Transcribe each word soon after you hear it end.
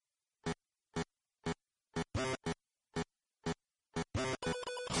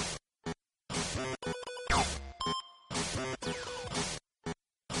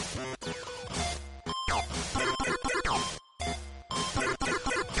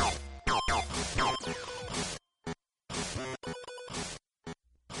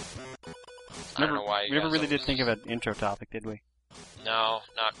We never really did think of an intro topic, did we? No,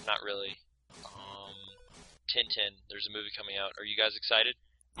 not really. Tintin, there's a movie coming out. Are you guys excited?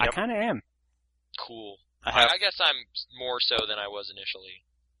 Yep. I kind of am. Cool. I guess I'm more so than I was initially.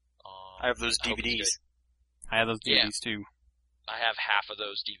 I have those DVDs. I have those DVDs too. I have half of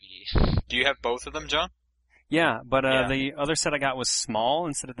those DVDs. Do you have both of them, John? Yeah, but the other set I got was small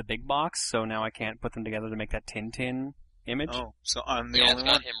instead of the big box, so now I can't put them together to make that Tintin image. Oh, so I'm the only one?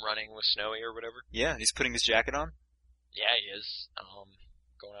 Yeah, it's got him running with Snowy or whatever. Yeah, he's putting his jacket on. Yeah, he is.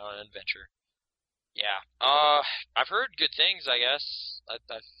 Going on an adventure. Yeah. I've heard good things, I guess. I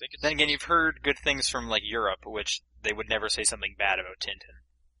think it's... Then again, you've heard good things from, like, Europe, which they would never say something bad about Tintin.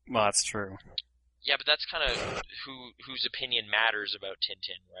 Well, that's true. Yeah, but that's kind of whose opinion matters about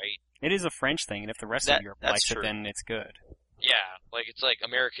Tintin, right? It is a French thing, and if the rest of Europe likes it, then it's good. Yeah, like, it's like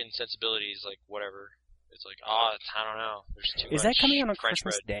American sensibilities, like, whatever. It's like, I don't know. There's too much Is that coming out on French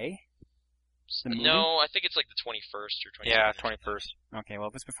Christmas bread. Day? No, I think it's like the 21st or 22nd. Yeah, 21st. Okay, well,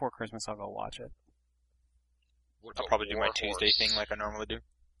 if it's before Christmas, I'll go watch it. I'll probably do my Tuesday thing like I normally do.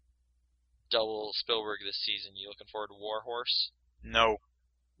 Double Spielberg this season. You looking forward to War Horse? No.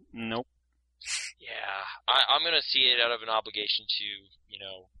 Nope. Yeah, I'm gonna see it out of an obligation to,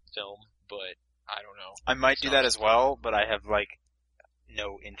 film, but I don't know. I might do that as well, but I have, like,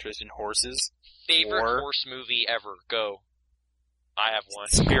 no interest in horses. Favorite horse movie ever? Go. I have one.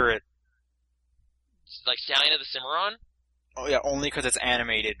 Spirit. Like Stallion of the Cimarron? Oh yeah, only because it's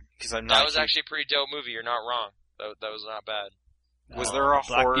animated. Because I'm not. That was actually a pretty dope movie. You're not wrong. That was not bad. Was there a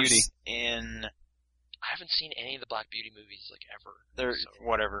Black horse Beauty in? I haven't seen any of the Black Beauty movies like ever.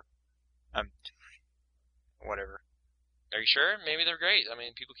 Whatever. Whatever. Are you sure? Maybe they're great. I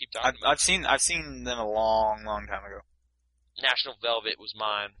mean, people keep talking about them. I've seen them a long, long time ago. National Velvet was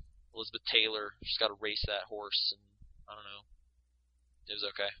mine. Elizabeth Taylor. She's got to race that horse, and I don't know. It was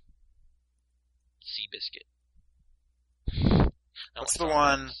okay. Seabiscuit. What's the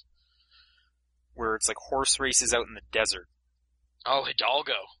one where it's like horse races out in the desert? Oh,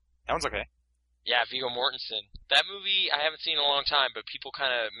 Hidalgo. That one's okay. Yeah, Viggo Mortensen. That movie I haven't seen in a long time, but people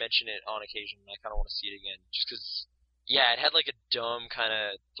kind of mention it on occasion, and I kind of want to see it again. Just because, yeah, it had like a dumb kind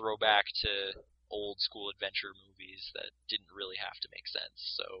of throwback to old school adventure movies that didn't really have to make sense,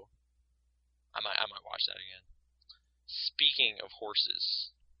 so I might watch that again. Speaking of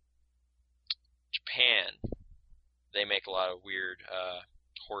horses, Japan, they make a lot of weird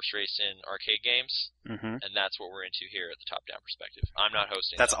horse racing arcade games, and that's what we're into here at the Top Down Perspective. I'm not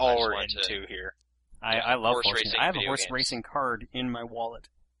hosting. That's all we're into here. I love horse racing. I have a horse racing card in my wallet.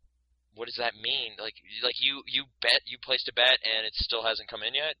 What does that mean? Like you placed a bet and it still hasn't come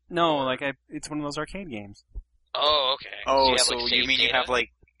in yet? No, it's one of those arcade games. Oh, okay. Oh, so you mean you have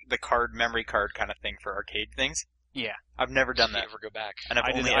like the memory card kind of thing for arcade things? Yeah. I've never done that. Never go back. And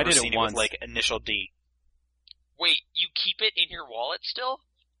I've only ever seen it with like Initial D. Wait, you keep it in your wallet still?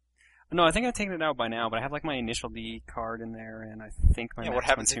 No, I think I've taken it out by now, but I have like my Initial D card in there, and I think my what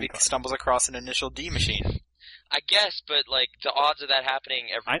happens if he stumbles across an Initial D machine? I guess, but like the odds of that happening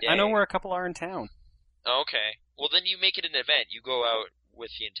every day. I know where a couple are in town. Okay. Well, then you make it an event. You go out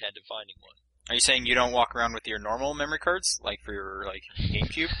with the intent of finding one. Are you saying you don't walk around with your normal memory cards, like for your like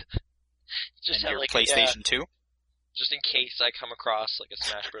GameCube just and your PlayStation 2? Just in case I come across like a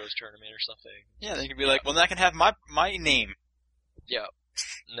Smash Bros. Tournament or something. Yeah, then you could be like, well, then I can have my name. Yeah.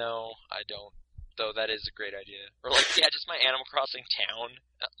 No, I don't. Though that is a great idea. Or like, just my Animal Crossing town,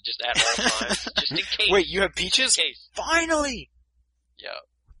 just at all times, just in case. Wait, you have Peaches? In case. Finally! Yeah.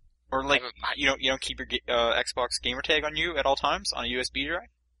 Or like, you don't keep your Xbox gamer tag on you at all times on a USB drive?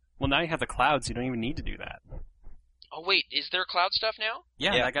 Well, now you have the clouds, you don't even need to do that. Oh wait, is there cloud stuff now?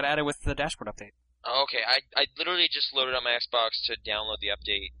 Yeah. I got added with the dashboard update. Oh, okay, I literally just loaded on my Xbox to download the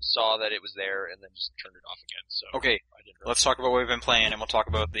update, saw that it was there, and then just turned it off again. So okay, let's talk about what we've been playing, and we'll talk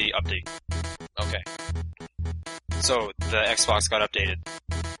about the update. Okay. So, the Xbox got updated.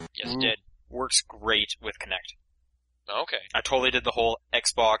 Yes, it did. Works great with Kinect. Okay. I totally did the whole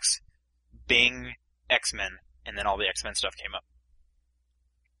Xbox, Bing, X-Men, and then all the X-Men stuff came up.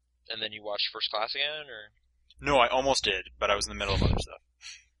 And then you watched First Class again, or? No, I almost did, but I was in the middle of other stuff.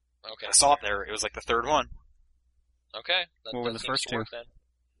 Okay. I saw it there. It was like the third one. Okay. What were the first two? Then.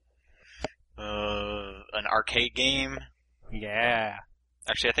 An arcade game. Yeah.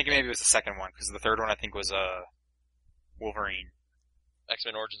 Actually, I think maybe it was the second one, because the third one I think was Wolverine.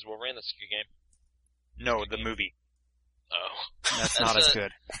 X-Men Origins Wolverine, that's a good game. No, the movie. Oh. That's not as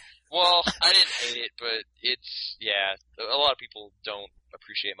good. Well, I didn't hate it, but it's, a lot of people don't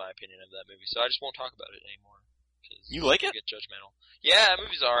appreciate my opinion of that movie, so I just won't talk about it anymore. You like it? Get judgmental. Yeah, that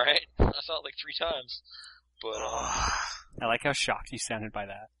movie's alright. I saw it like 3 times. But, I like how shocked you sounded by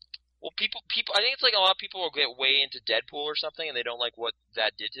that. Well, people. I think it's like a lot of people will get way into Deadpool or something, and they don't like what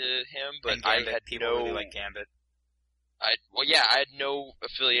that did to him. But And Gambit, I had people really like Gambit. I had no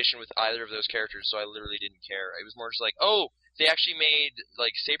affiliation with either of those characters, so I literally didn't care. It was more just like, oh, they actually made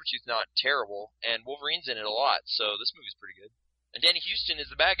like Sabretooth not terrible, and Wolverine's in it a lot, so this movie's pretty good. And Danny Houston is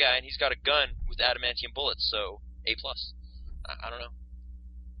the bad guy, and he's got a gun with adamantium bullets, so A+. I don't know.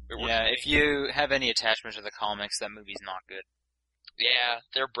 Yeah, if you have any attachment to the comics, that movie's not good. Yeah,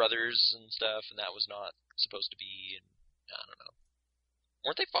 they're brothers and stuff, and that was not supposed to be, and I don't know.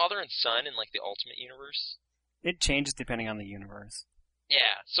 Weren't they father and son in like the Ultimate Universe? It changes depending on the universe.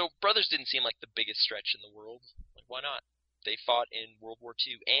 Yeah, so brothers didn't seem like the biggest stretch in the world. Like, why not? They fought in World War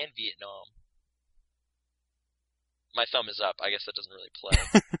II and Vietnam. My thumb is up. I guess that doesn't really play.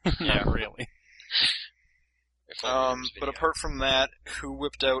 Not really. But apart from that, who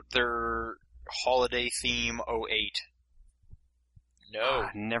whipped out their holiday theme 08? No.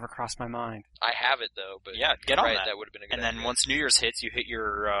 Never crossed my mind. I have it, though. But Yeah, get on right, that. That would have been a good And then idea. once New Year's hits, you hit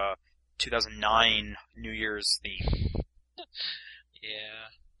your 2009 New Year's theme.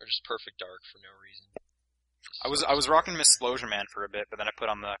 Yeah, or just Perfect Dark for no reason. I was rocking Miss Explosion Man for a bit, but then I put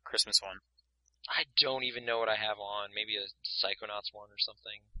on the Christmas one. I don't even know what I have on. Maybe a Psychonauts one or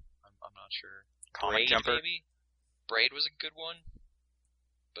something. I'm not sure. Comic Braid, Jumper. maybe? Braid was a good one.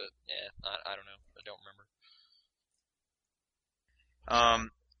 But, yeah, I don't know. I don't remember.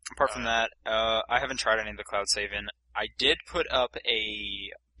 Apart from that, I haven't tried any of the cloud saving. I did put up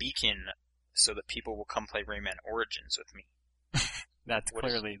a beacon so that people will come play Rayman Origins with me. That's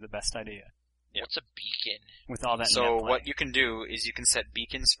clearly the best idea. Yep. What's a beacon? With all that So net what play. you can do is you can set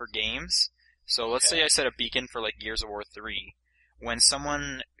beacons for games. So let's say I set a beacon for like Gears of War 3. When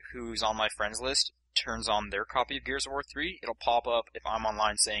someone who's on my friends list turns on their copy of Gears of War 3, it'll pop up if I'm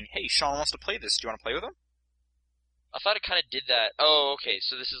online saying, hey, Sean wants to play this. Do you want to play with him? I thought it kind of did that. Oh, okay.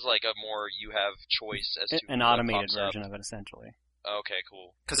 So this is like a more you have choice as to An what automated pops version up. of it, essentially. Okay,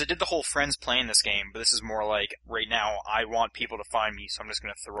 cool. Because it did the whole friends playing this game, but this is more like, right now, I want people to find me, so I'm just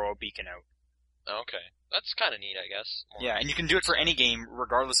going to throw a beacon out. Okay. That's kind of neat, I guess. Yeah, and you can do it for any game,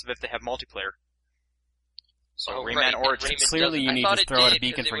 regardless of if they have multiplayer. So Oh, Rayman right, and Origins. Rayman Clearly doesn't- you I need thought to it throw out a did,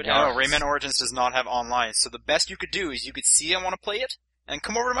 beacon 'cause it for would Gears. No, have- Rayman Origins does not have online, so the best you could do is you could see I want to play it, and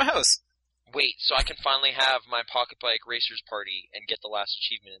come over to my house. Wait, so I can finally have my Pocket Bike Racers party and get the last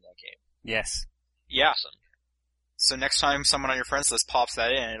achievement in that game. Yes. Yeah. Awesome. So next time someone on your friends list pops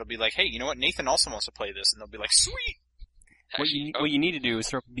that in, it'll be like, hey, you know what, Nathan also wants to play this, and they'll be like, sweet! Actually, What you need to do is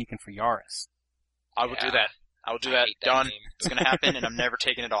throw up a beacon for Yaris. I will do Yeah. that. I will do I that. hate that Done. game. It's gonna happen, and I'm never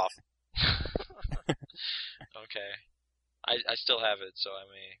taking it off. Okay. I still have it, so I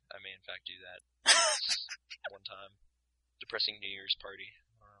may in fact do that. One time. Depressing New Year's party. I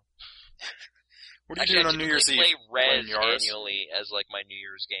don't know. What are you Actually, doing I on New Year's typically Eve? play Rez Playing Yaris? annually as like my New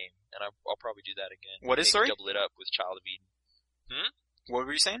Year's game, and I'll probably do that again. What is, Maybe sorry? double it up with Child of Eden. What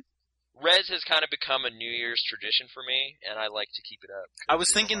were you saying? Rez has kind of become a New Year's tradition for me, and I like to keep it up. I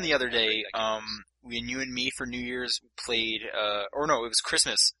was thinking the other How great day, that game is. when you and me for New Year's played, or no, it was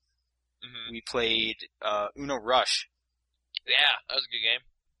Christmas. Mhm. We played, Uno Rush. Yeah, that was a good game.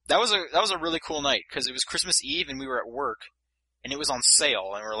 That was a really cool night, because it was Christmas Eve and we were at work, and it was on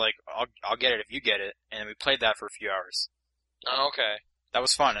sale, and we were like, I'll get it if you get it, and we played that for a few hours. Oh, okay. That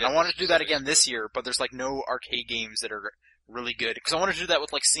was fun, and Yeah, I wanted to do that that's again this year, but there's like no arcade games that are really good, because I wanted to do that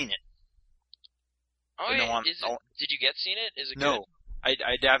with like Seen It. Oh, But no yeah, one- did you get Seen It? Is it No, good?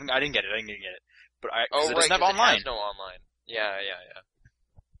 I didn't get it. But Oh, it right, doesn't have 'cause online. It has no online. Yeah.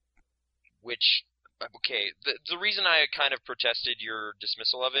 Which, okay, the reason I kind of protested your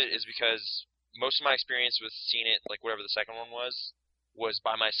dismissal of it is because most of my experience with Seen It, like whatever the second one was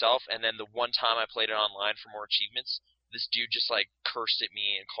by myself, and then the one time I played it online for more achievements, this dude just like cursed at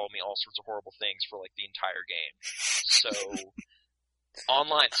me and called me all sorts of horrible things for like the entire game. So,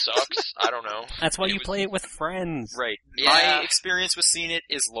 online sucks. I don't know. That's why It you was- play it with friends. Right. Yeah. My experience with Seen It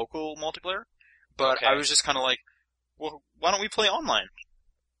is local multiplayer, but Okay. I was just kind of like, well, why don't we play online?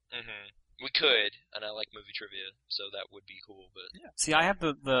 We could, and I like movie trivia, so that would be cool, but... See, I have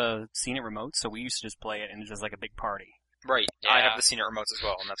the Scene It remote, so we used to just play it and it's just like a big party. Right. I Yeah. have the Seen It remotes as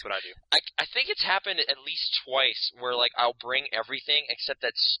well, and that's what I do. I think it's happened at least twice where, like, I'll bring everything except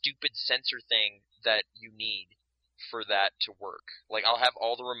that stupid sensor thing that you need for that to work. Like, I'll have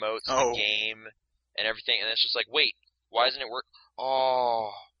all the remotes, Oh. the game, and everything, and it's just like, wait, why doesn't it work?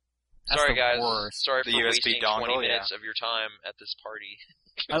 Oh. That's Sorry, the guys. worst. Sorry The for USB wasting dongle, 20 yeah. minutes of your time at this party.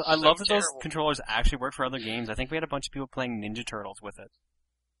 I So love that those terrible. controllers actually work for other games. I think we had a bunch of people playing Ninja Turtles with it.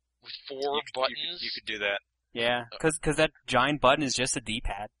 With 4 buttons? You could do that. Yeah, because that giant button is just a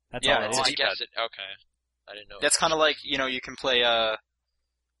D-pad. That's Yeah, all it it's Oh, is. a I guess it. Okay. I didn't know. That's kind of like, you can play,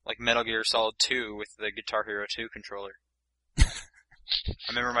 Like Metal Gear Solid 2 with the Guitar Hero 2 controller. I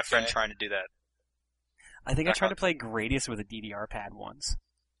remember my friend trying to do that. I think I tried to play Gradius with a DDR pad once.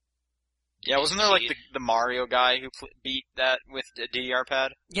 Yeah, wasn't there like the Mario guy who beat that with a DDR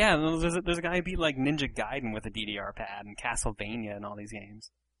pad? Yeah, there's a guy who beat like Ninja Gaiden with a DDR pad and Castlevania and all these games.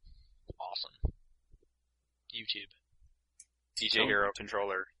 Awesome. YouTube. DJ Hero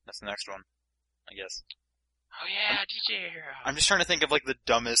controller. That's the next one, I guess. Oh yeah, DJ Hero. I'm just trying to think of like the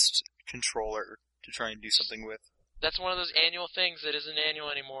dumbest controller to try and do something with. That's one of those annual things that isn't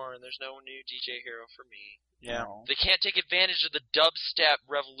annual anymore, and there's no new DJ Hero for me. Yeah. No. They can't take advantage of the dubstep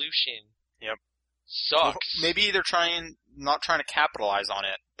revolution. Yep. Sucks. Well, maybe they're not trying to capitalize on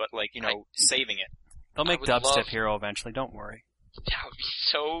it, but like, saving it. They'll make Dubstep Hero eventually, don't worry. That would be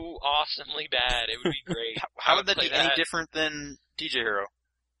so awesomely bad. It would be great. How would that be any different than DJ Hero?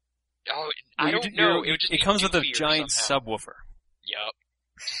 Oh, I don't know. It comes with a giant subwoofer. Yep.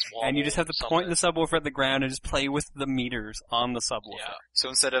 And you just have to point the subwoofer at the ground and just play with the meters on the subwoofer. Yeah. So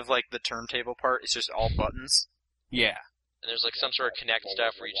instead of like the turntable part, it's just all buttons? Yeah. And there's like some sort of Kinect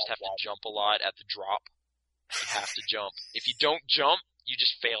stuff where you just have to jump a lot at the drop. You have to jump. If you don't jump, you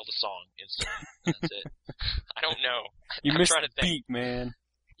just fail the song instantly. That's it. I don't know. You missed the beat, man.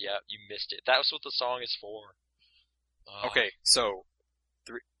 Yeah, you missed it. That's what the song is for. Okay, so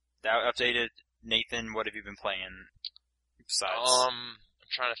that updated. Nathan, what have you been playing besides? I'm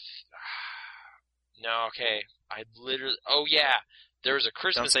trying to. No, okay. I literally. Oh yeah, there was a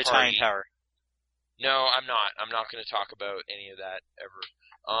Christmas party. Don't say party. Tying Tower. No, I'm not. I'm not going to talk about any of that ever.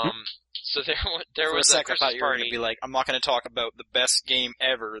 So there For was a sec, Christmas I thought you were party. going to be like, I'm not going to talk about the best game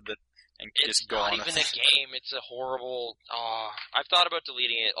ever and just go on. It's not even a game. It's a horrible. I've thought about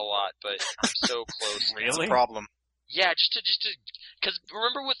deleting it a lot, but I'm so close. Really? It's a problem. Yeah, just to, because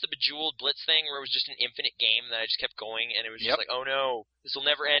remember with the Bejeweled Blitz thing where it was just an infinite game that I just kept going and it was just like, oh no, this will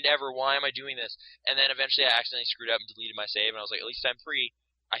never end ever. Why am I doing this? And then eventually I accidentally screwed up and deleted my save and I was like, at least I'm free.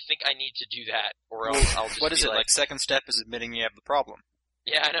 I think I need to do that, or else I'll just. What is it like? Second step is admitting you have the problem.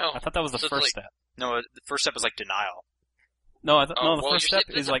 Yeah, I know. I thought that was the first step. No, the first step is like denial. No, the first step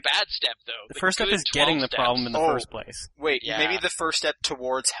is like a bad step though. The first step is getting the problem in the first place. Wait, maybe the first step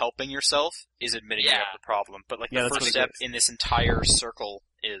towards helping yourself is admitting you have the problem, but like the first step in this entire circle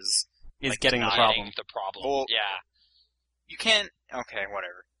is like getting the problem. Well, yeah. You can't. Okay,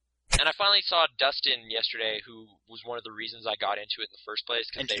 whatever. And I finally saw Dustin yesterday, who was one of the reasons I got into it in the first place.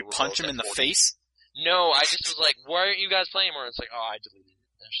 And did you punch him in the face? No, I just was like, why aren't you guys playing more? And it's like, oh, I deleted it.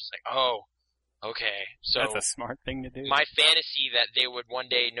 And it's just like, oh, okay. So that's a smart thing to do. My fantasy that they would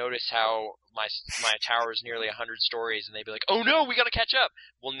one day notice how my tower is nearly 100 stories and they'd be like, oh no, we gotta catch up,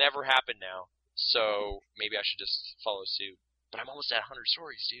 will never happen now. So maybe I should just follow suit. But I'm almost at 100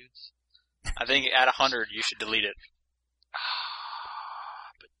 stories, dudes. I think at 100 you should delete it.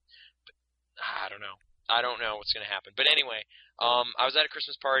 I don't know. I don't know what's going to happen. But anyway, I was at a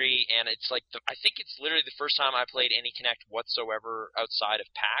Christmas party, and it's like, I think it's literally the first time I played any Kinect whatsoever outside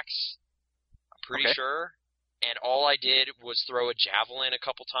of PAX. I'm pretty sure. And all I did was throw a javelin a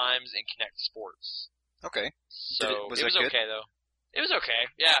couple times in Kinect Sports. Okay. So it was okay, though. It was okay,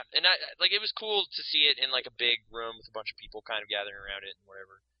 yeah. And it was cool to see it in like a big room with a bunch of people kind of gathering around it and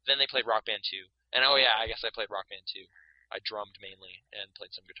whatever. Then they played Rock Band 2. And oh yeah, I guess I played Rock Band 2. I drummed mainly and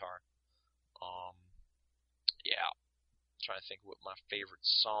played some guitar. Yeah. I'm trying to think what my favorite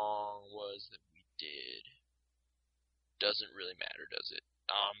song was that we did. Doesn't really matter, does it?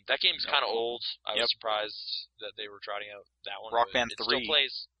 That game's kind of old. I was surprised that they were trotting out that one. Rock Band 3 still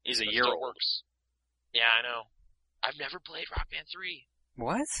plays, is a year old. Works. Yeah, I know. I've never played Rock Band 3.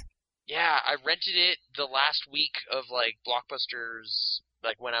 What? Yeah, I rented it the last week of like Blockbusters,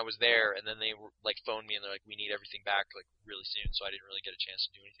 like when I was there, and then they were like phoned me and they're like, we need everything back like really soon, so I didn't really get a chance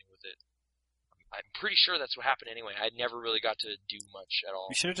to do anything with it. I'm pretty sure that's what happened anyway. I never really got to do much at all.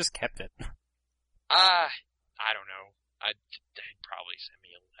 You should have just kept it. I don't know. They'd probably send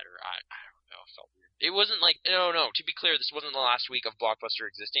me a letter. I don't know. It felt weird. It wasn't like, no. To be clear, this wasn't the last week of Blockbuster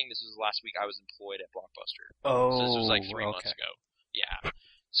existing. This was the last week I was employed at Blockbuster. Oh, so this was like 3 months ago. Yeah.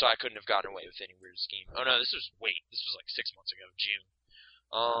 So I couldn't have gotten away with any weird scheme. Oh no, this was like 6 months ago, June.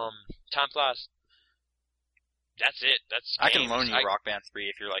 Time flies. That's it. That's games. I can loan you Rock Band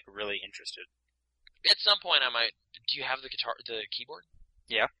 3 if you're like really interested. At some point I might. Do you have the keyboard?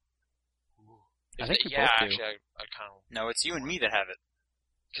 Yeah. I think we both do. Actually, I kind of. No, it's you and me that have it.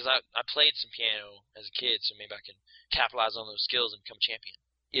 Because I played some piano as a kid, so maybe I can capitalize on those skills and become champion.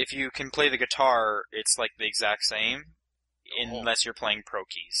 If you can play the guitar, it's like the exact same, unless you're playing pro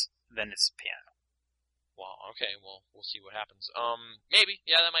keys. Then it's piano. Wow. Okay. Well, we'll see what happens. Maybe.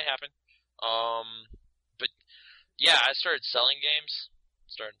 Yeah, that might happen. But yeah, I started selling games.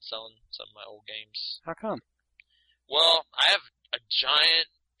 Started selling some of my old games. How come? Well, I have a giant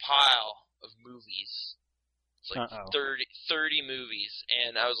pile of movies. It's like 30 movies,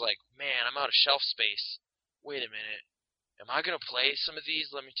 and I was like, man, I'm out of shelf space. Wait a minute. Am I going to play some of these?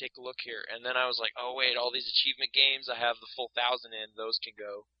 Let me take a look here. And then I was like, oh, wait, all these achievement games, I have the full 1,000 in. Those can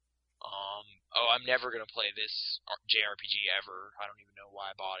go. I'm never going to play this JRPG ever. I don't even know why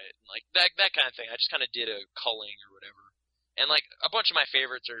I bought it. Like, that kind of thing. I just kind of did a culling or whatever. And, like, a bunch of my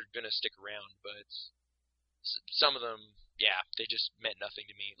favorites are going to stick around, but some of them, yeah, they just meant nothing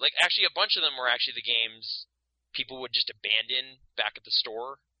to me. Like, actually, a bunch of them were actually the games people would just abandon back at the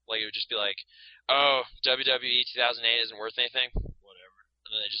store. Like, it would just be like, oh, WWE 2008 isn't worth anything? Whatever.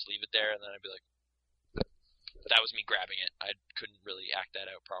 And then they just leave it there, and then I'd be like, that was me grabbing it. I couldn't really act that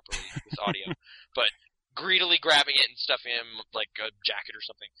out properly with audio. But greedily grabbing it and stuffing it in, like, a jacket or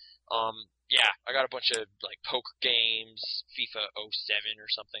something. Yeah, I got a bunch of, like, poker games, FIFA 07 or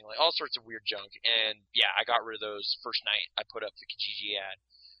something, like, all sorts of weird junk. And, yeah, I got rid of those first night I put up the Kijiji ad.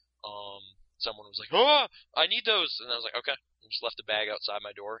 Someone was like, oh, I need those. And I was like, okay. I just left the bag outside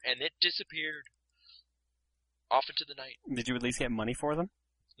my door, and it disappeared. Off into the night. Did you at least get money for them?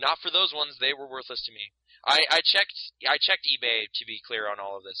 Not for those ones. They were worthless to me. I checked eBay to be clear on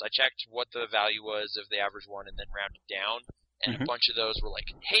all of this. I checked what the value was of the average one and then rounded down. And a bunch of those were like,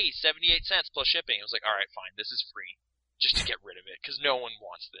 hey, 78 cents plus shipping. I was like, all right, fine. This is free. Just to get rid of it, because no one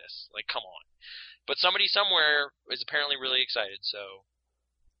wants this. Like, come on. But somebody somewhere is apparently really excited, so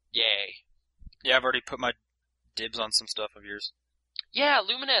yay. Yeah, I've already put my dibs on some stuff of yours. Yeah,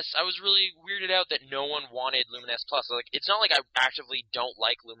 Lumines. I was really weirded out that no one wanted Lumines Plus. Like, it's not like I actively don't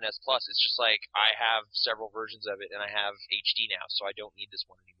like Lumines Plus. It's just like I have several versions of it, and I have HD now, so I don't need this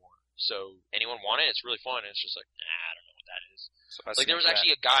one anymore. So anyone want it? It's really fun. And it's just like, nah, I don't know what that is. So like, there was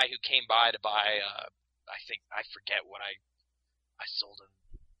actually a guy who came by to buy. I forget what I sold him.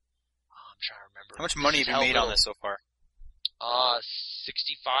 Oh, I'm trying to remember. How much money have you made on this so far? $65.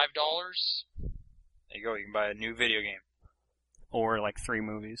 There you go. You can buy a new video game. Or like 3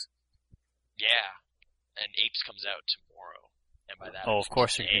 movies. Yeah. And Apes comes out tomorrow. And by that, of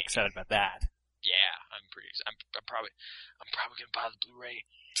course you're excited about that. Yeah, I'm pretty excited. I'm probably gonna buy the Blu-ray.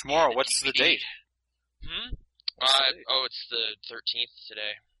 Tomorrow, what's the date? It's the 13th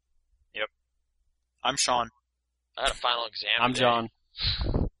today. Yep. I'm Sean. I had a final exam I'm today. John.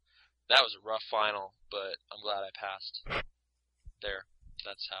 That was a rough final, but I'm glad I passed. There.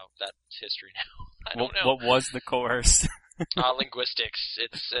 That's history now. I don't know. What was the course? Linguistics.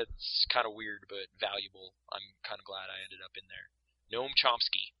 It's kind of weird, but valuable. I'm kind of glad I ended up in there. Noam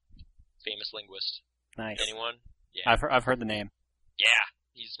Chomsky. Famous linguist. Nice. Anyone? Yeah. I've heard the name. Yeah.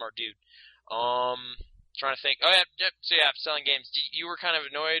 He's a smart dude. Trying to think. Oh, yeah. So, yeah, selling games. You were kind of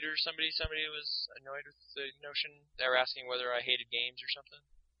annoyed, or somebody was annoyed with the notion? They were asking whether I hated games or something?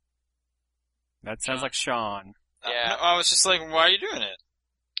 That sounds like Sean. Yeah. I was just like, why are you doing it?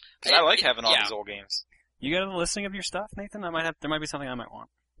 Because I like having all these old games. You got a listing of your stuff, Nathan? There might be something I might want.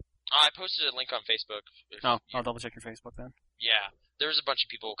 I posted a link on Facebook. I'll double check your Facebook then. Yeah. There was a bunch of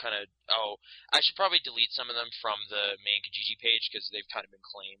people kind of, I should probably delete some of them from the main Kijiji page because they've kind of been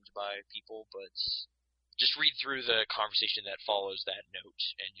claimed by people, but just read through the conversation that follows that note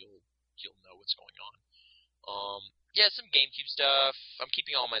and you'll know what's going on. Yeah, some GameCube stuff. I'm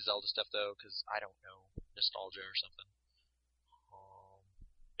keeping all my Zelda stuff though because I don't know, nostalgia or something.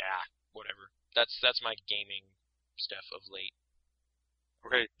 Yeah, whatever. That's my gaming stuff of late.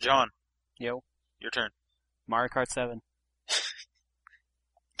 Okay, John. Yo. Your turn. Mario Kart 7.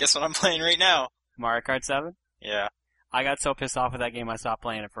 Guess what I'm playing right now? Mario Kart 7? Yeah. I got so pissed off with that game I stopped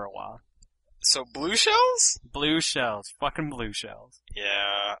playing it for a while. So blue shells? Blue shells. Fucking blue shells.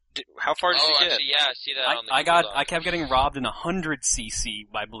 Yeah. How far did you get? Actually, yeah, I see that on the I kept getting robbed in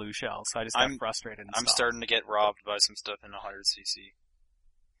 100cc by blue shells, so I just got frustrated and I'm stopped. starting to get robbed by some stuff in 100cc.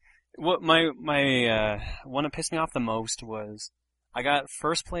 What my one that pissed me off the most was I got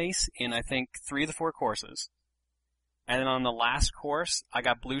first place in I think 3 of the 4 courses. And then on the last course, I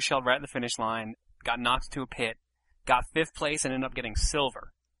got blue shelled right at the finish line, got knocked into a pit, got 5th place and ended up getting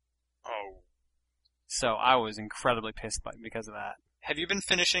silver. Oh. So I was incredibly pissed because of that. Have you been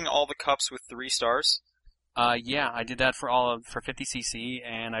finishing all the cups with 3 stars? Yeah, I did that for 50cc,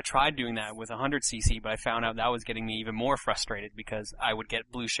 and I tried doing that with 100cc, but I found out that was getting me even more frustrated because I would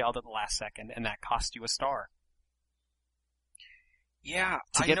get blue shelled at the last second, and that cost you a star. Yeah,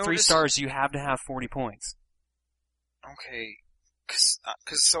 to get 3 stars, you have to have 40 points. Okay,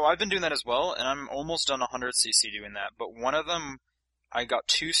 so I've been doing that as well, and I'm almost done 100cc doing that, but one of them I got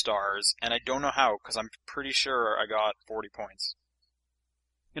 2 stars, and I don't know how, because I'm pretty sure I got 40 points.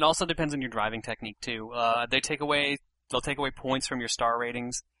 It also depends on your driving technique, too. They take away they'll take away points from your star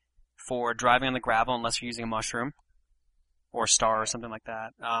ratings for driving on the gravel unless you're using a mushroom or star or something like that.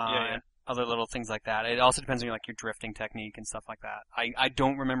 Yeah. And other little things like that. It also depends on like your drifting technique and stuff like that. I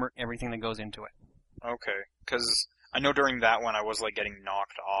don't remember everything that goes into it. Okay, because I know during that one I was like getting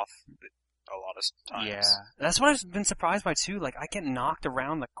knocked off a lot of times. Yeah, that's what I've been surprised by too. Like I get knocked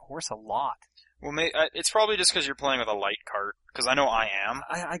around the course a lot. Well, it's probably just because you're playing with a light cart. Because I know I am.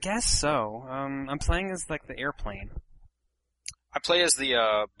 I guess so. I'm playing as like the airplane. I play as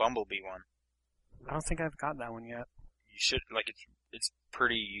the Bumblebee one. I don't think I've got that one yet. You should like it's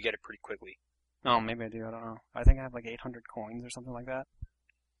pretty. You get it pretty quickly. Oh, maybe I do. I don't know. I think I have like 800 coins or something like that.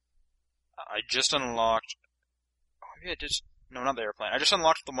 I just unlocked. Oh, maybe I just no, not the airplane. I just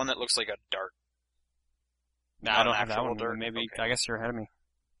unlocked the one that looks like a dart. No, Not I don't an have that actual one. dart? Maybe Okay. I guess you're ahead of me.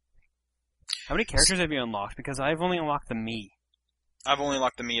 How many characters have you unlocked? Because I've only unlocked the me. I've only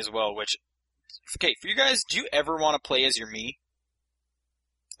unlocked the me as well. Which, okay, for you guys, do you ever want to play as your me?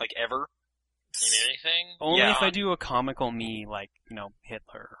 Like ever? In anything? Only Yeah. if I do a comical me, like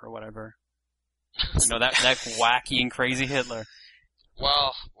Hitler or whatever. That wacky and crazy Hitler.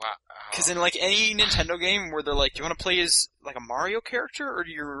 Well, wow. Because in like any Nintendo game where they're like, do you want to play as like a Mario character or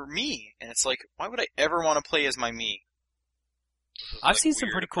your me? And it's like, why would I ever want to play as my me? This is, I've like, seen some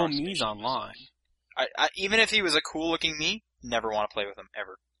weird pretty cool approximation me's of online. I even if he was a cool looking me, never want to play with him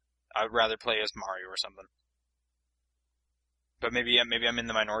ever. I'd rather play as Mario or something. But maybe I'm in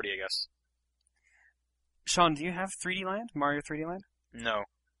the minority, I guess. Sean, do you have 3D Land? Mario 3D Land? No.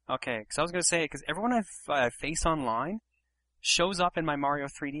 Okay, because I was going to say, because everyone I've faced online shows up in my Mario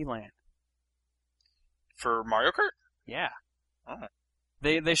 3D Land. For Mario Kart? Yeah. Oh.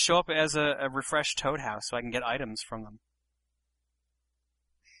 They show up as a refreshed Toad House, so I can get items from them.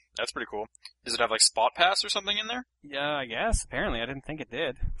 That's pretty cool. Does it have like Spot Pass or something in there? Yeah, I guess. Apparently, I didn't think it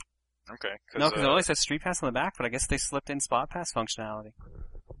did. Okay. No, because it always says Street Pass on the back, but I guess they slipped in Spot Pass functionality.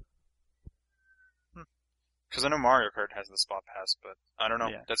 Because I know Mario Kart has the Spot Pass, but I don't know.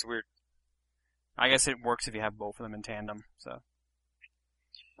 Yeah. That's weird. I guess it works if you have both of them in tandem. So,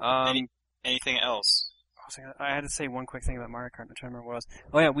 Anything else? I had to say one quick thing about Mario Kart. I'm trying to remember what it was.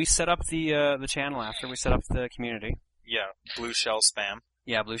 Oh yeah, we set up the channel after we set up the community. Yeah, Blue Shell Spam.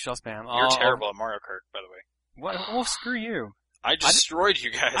 Yeah, Blue Shell Spam. You're terrible at Mario Kart, by the way. What? Oh, screw you! I destroyed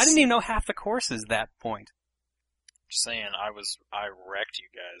you guys. I didn't even know half the courses at that point. Just saying, I wrecked you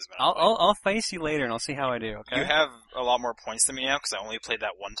guys. Man. I'll face you later and I'll see how I do. Okay. You have a lot more points than me now because I only played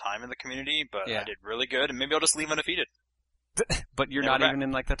that one time in the community, but Yeah. I did really good, and maybe I'll just leave undefeated. But you're Never not back. even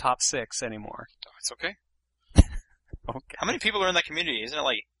in like the top 6 anymore. Oh, it's okay. Okay. How many people are in that community? Isn't it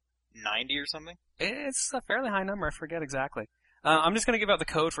like 90 or something? It's a fairly high number. I forget exactly. I'm just going to give out the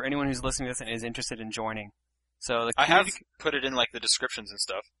code for anyone who's listening to this and is interested in joining. So the I have community- put it in like the descriptions and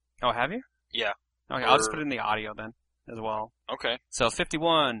stuff. Oh, have you? Yeah. Okay, I'll just put it in the audio then as well. Okay. So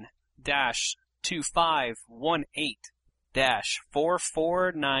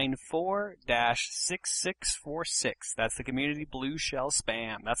 51-2518-4494-6646. That's the community Blue Shell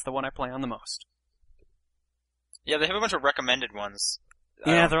Spam. That's the one I play on the most. Yeah, they have a bunch of recommended ones.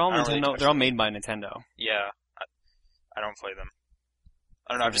 Yeah, they're all I don't really Nintendo. touch They're all them. made by Nintendo. Yeah. I don't play them.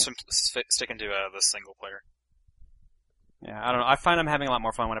 I don't know, I've just Okay. been sticking to the single player. Yeah, I don't know. I find I'm having a lot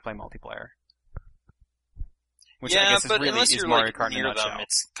more fun when I play multiplayer. Which yeah, I guess but is really unless is you're Mario like Kart in a near nutshell. them,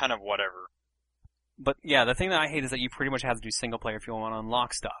 it's kind of whatever. But yeah, the thing that I hate is that you pretty much have to do single player if you want to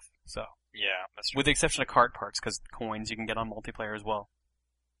unlock stuff. So, Yeah, that's true. with the exception of cart parts, because coins you can get on multiplayer as well.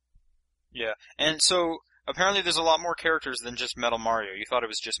 Yeah, and so apparently there's a lot more characters than just Metal Mario. You thought it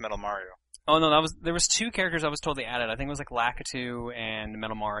was just Metal Mario. Oh no, there was 2 characters I was told they added. I think it was like Lakitu and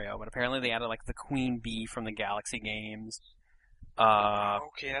Metal Mario, but apparently they added like the Queen Bee from the Galaxy games.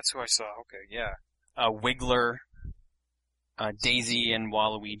 Okay, that's who I saw. Okay, yeah. Wiggler, Daisy and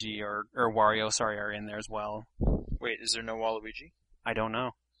Waluigi or Wario, sorry, are in there as well. Wait, is there no Waluigi? I don't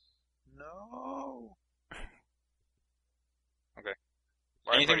know. No.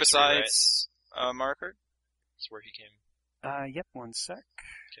 Mario Anything Party 3, right? besides Mario Kart? That's where he came Yep, one sec.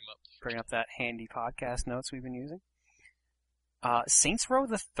 up. Bring up that handy podcast notes we've been using. Saints Row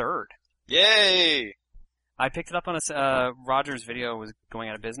the Third. Yay! I picked it up on Roger's video was going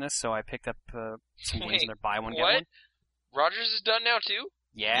out of business, so I picked up some games Wait, in their buy one get what? one. Rogers is done now too?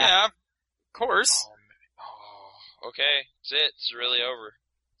 Yeah. Of course. Oh, man. Oh, okay. That's it. It's really over.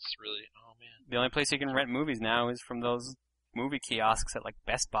 It's really, oh man. The only place you can rent movies now is from those movie kiosks at like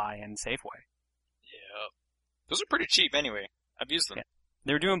Best Buy and Safeway. Yeah. Those are pretty cheap anyway. I've used them. Yeah.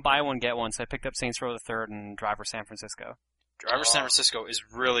 They were doing buy one get one, so I picked up Saints Row the Third and Driver San Francisco. Driver San Francisco is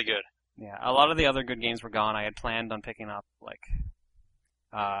really good. Yeah, a lot of the other good games were gone. I had planned on picking up like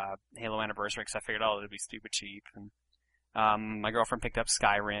Halo Anniversary because I figured, oh, it'd be stupid cheap. And My girlfriend picked up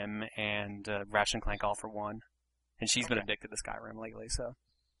Skyrim and Ratchet and Clank All for One, and she's been addicted to Skyrim lately. So,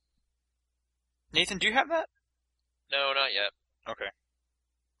 Nathan, do you have that? No, not yet. Okay.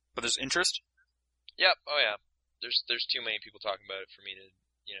 But there's interest? Yep. Oh yeah. There's too many people talking about it for me to,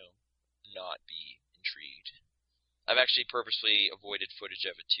 not be intrigued. I've actually purposely avoided footage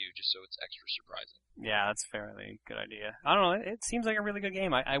of it too, just so it's extra surprising. yeah, that's a fairly good idea. I don't know. It seems like a really good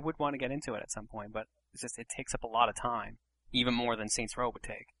game. I would want to get into it at some point, but it's just it takes up a lot of time, even more than Saints Row would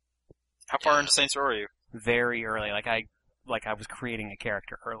take. How far into Saints Row are you? Very early. Like I was creating a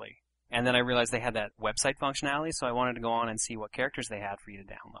character early. And then I realized they had that website functionality, so I wanted to go on and see what characters they had for you to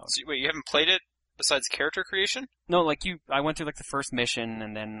download. So, wait, you haven't played it besides character creation? No, I went through like the first mission,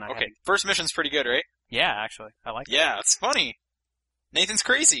 and then I had, First mission's pretty good, right? yeah, actually, I like it. Yeah, it's funny. Nathan's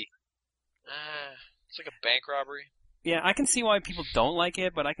crazy. It's like a bank robbery. Yeah, I can see why people don't like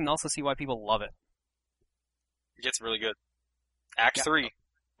it, but I can also see why people love it. It gets really good. Act 3.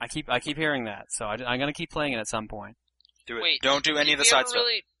 I keep hearing that, so I'm gonna keep playing it at some point. Do it. Wait, Don't do any of the side stuff.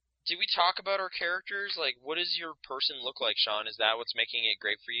 Did we talk about our characters? Like, what does your person look like, Sean? Is that what's making it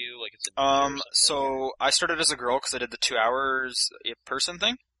great for you? Like, it's a So I started as a girl because I did the 2 hours person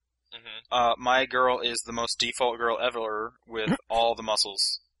thing. Mm-hmm. My girl is the most default girl ever with all the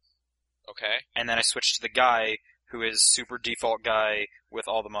muscles. Okay. And then I switched to the guy who is super default guy with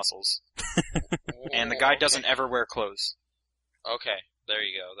all the muscles. And the guy doesn't ever wear clothes. Okay, there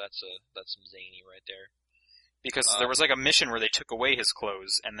you go. That's some zany right there. Because there was like a mission where they took away his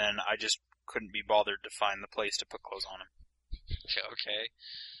clothes, and then I just couldn't be bothered to find the place to put clothes on him. Okay.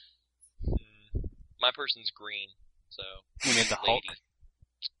 My person's green, so... You made the Hulk?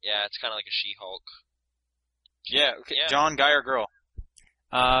 Yeah, it's kind of like a She-Hulk. Yeah, okay. Yeah. John, guy or girl?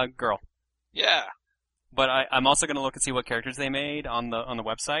 Girl. Yeah. But I'm also gonna look and see what characters they made on the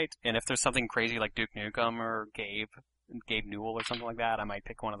website, and if there's something crazy like Duke Nukem or Gabe Newell or something like that, I might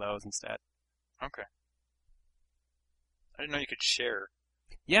pick one of those instead. Okay. I didn't know you could share.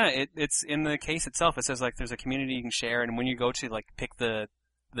 Yeah, it's in the case itself. It says like there's a community you can share, and when you go to like pick the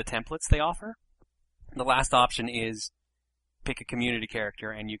templates they offer, the last option is pick a community character,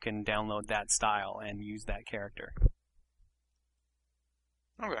 and you can download that style and use that character.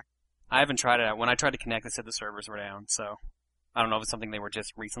 Okay. I haven't tried it out. When I tried to connect, it said the servers were down, so I don't know if it's something they were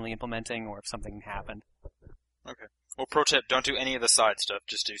just recently implementing or if something happened. Okay. Well, pro tip, don't do any of the side stuff,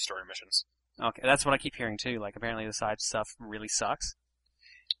 just do story missions. Okay, that's what I keep hearing too. Like, apparently the side stuff really sucks.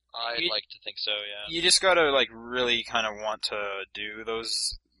 I'd like to think so, yeah. You just gotta, like, really kind of want to do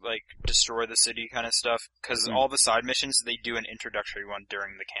those, like, destroy the city kind of stuff, because all the side missions, they do an introductory one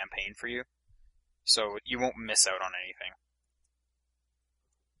during the campaign for you. So you won't miss out on anything.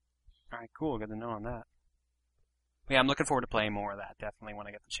 Alright, cool. Good to know on that. Yeah, I'm looking forward to playing more of that, definitely, when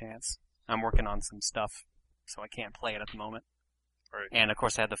I get the chance. I'm working on some stuff, so I can't play it at the moment. Right. And, of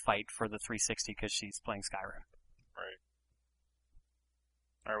course, I had to fight for the 360 because she's playing Skyrim. Right.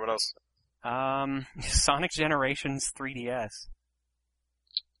 Alright, what else? Sonic Generations 3DS.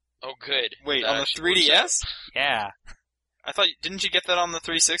 Oh, good. Wait, That on the actually works 3DS? Yeah. I thought, didn't you get that on the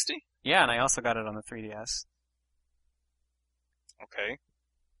 360? Yeah, and I also got it on the 3DS. Okay.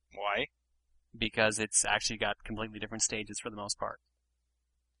 Why? Because it's actually got completely different stages for the most part.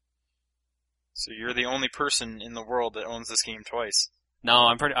 So you're the only person in the world that owns this game twice.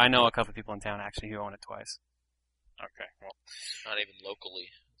 No, I know a couple of people in town actually who own it twice. Okay, well. Not even locally.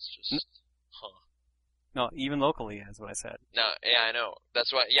 It's just, No, even locally is what I said. No, yeah, I know.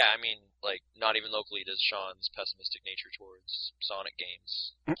 That's why, yeah, I mean, like, not even locally does Sean's pessimistic nature towards Sonic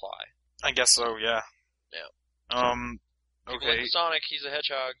games apply. I guess so, yeah. Yeah. Okay. Like Sonic, he's a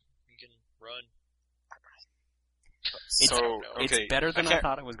hedgehog. He can run. It's better than I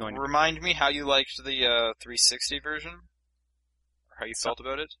thought it was going to be. Remind me how you liked the 360 version? Or how you felt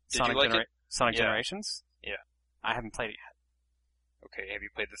about it? Did you like it? Sonic Generations? Yeah. I haven't played it yet. Okay, have you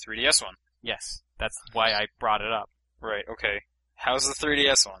played the 3DS one? Yes. That's why I brought it up. Right, okay. How's the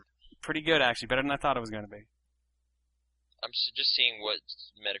 3DS one? Pretty good, actually. Better than I thought it was going to be. I'm just seeing what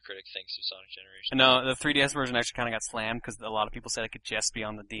Metacritic thinks of Sonic Generations. No, the 3DS version actually kind of got slammed because a lot of people said it could just be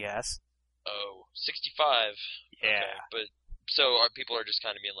on the DS. Oh, 65. Yeah. Okay, but, so people are just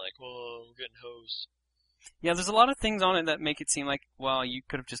kind of being like, oh, we're getting hosed. Yeah, there's a lot of things on it that make it seem like, well, you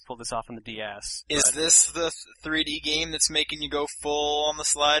could have just pulled this off on the DS. Is this the 3D game that's making you go full on the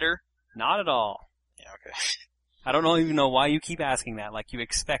slider? Not at all. Yeah, okay. I don't even know why you keep asking that. Like, you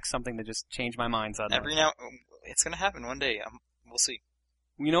expect something to just change my mind suddenly. Every now, it's gonna happen one day. We'll see.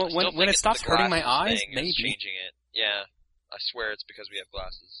 You know, when it stops hurting my eyes, maybe. Changing it. Yeah, I swear it's because we have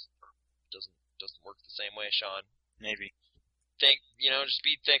glasses. Doesn't work the same way, Sean. Maybe. Just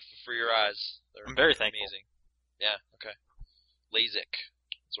be thankful for your eyes. They're I'm very thankful. amazing. Yeah, okay. LASIK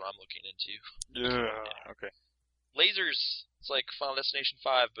is what I'm looking into. Yeah. Okay. Lasers, it's like Final Destination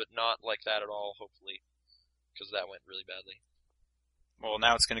 5, but not like that at all, hopefully. Because that went really badly. Well,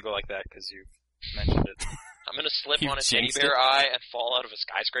 now it's gonna go like that because you've mentioned it. I'm gonna slip You on a teddy jinxed bear it. eye and fall out of a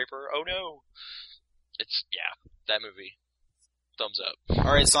skyscraper. Oh no! That movie. Thumbs up.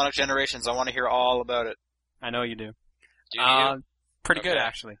 All right, Sonic Generations. I want to hear all about it. I know you do. Do you? Pretty good Okay.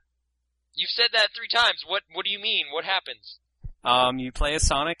 actually. You've said that 3 times. What do you mean? What happens? You play as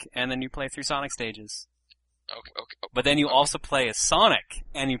Sonic, and then you play through Sonic stages. Okay. But then you Okay. also play as Sonic,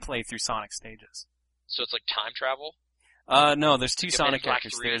 and you play through Sonic stages. So it's like time travel? No, there's 2 Like a Sonic Men in Black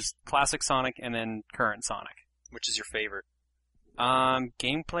characters. 3. There's classic Sonic and then current Sonic. Which is your favorite?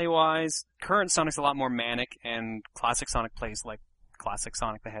 Gameplay-wise, current Sonic's a lot more manic, and classic Sonic plays like classic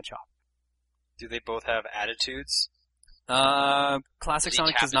Sonic the Hedgehog. Do they both have attitudes? Classic Does he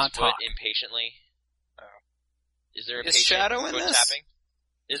Sonic tap does not his foot talk. impatiently? Oh. Is there Is impatient Shadow in foot this? tapping?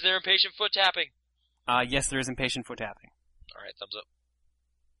 Is there impatient foot tapping? Yes, there is impatient foot tapping. Alright, thumbs up.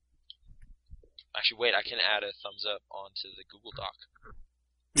 Actually, wait, I can add a thumbs up onto the Google Doc.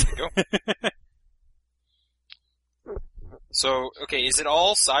 So, okay, is it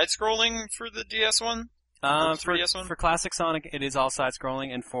all side-scrolling for the DS one? Or the For 3DS one? for classic Sonic, it is all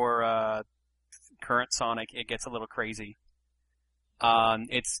side-scrolling, and for current Sonic, it gets a little crazy.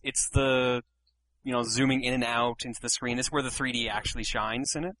 It's the zooming in and out into the screen. This is where the 3D actually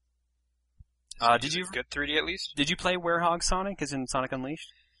shines in it. Is it good 3D at least? Did you play Werehog Sonic, as in Sonic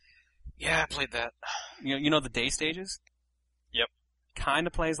Unleashed? Yeah, I played that. You know the day stages? Yep. Kind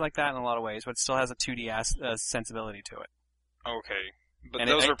of plays like that in a lot of ways, but it still has a 2D sensibility to it. Okay. But And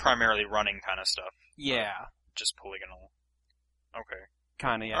those were primarily running kind of stuff. Yeah. Just polygonal. Okay.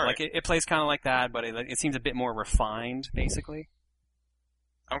 Kind of, yeah. All Like, it plays kind of like that, but it seems a bit more refined, basically.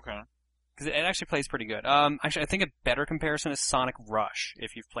 Okay. Because it actually plays pretty good. Actually, I think a better comparison is Sonic Rush,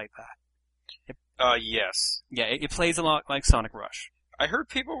 if you've played that. Yes. Yeah, it plays a lot like Sonic Rush. I heard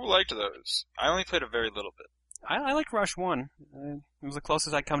people liked those. I only played a very little bit. I like Rush 1. It was the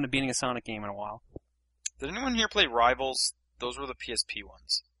closest I'd come to beating a Sonic game in a while. Did anyone here play Rivals? Those were the PSP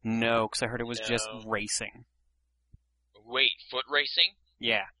ones. No, because I heard it was just No. racing. Wait, foot racing?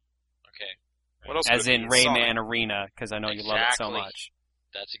 Yeah. Okay. What else? As could it in be? Rayman Sonic. Arena, because I know you love it so Exactly. much.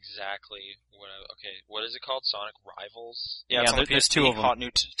 That's exactly what okay, what is it called? Sonic Rivals? Yeah, it's Yeah, on the there's PSP, 2 of them. hot new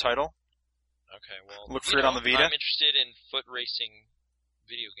title. Okay, well... Look for it on the Vita. I'm interested in foot racing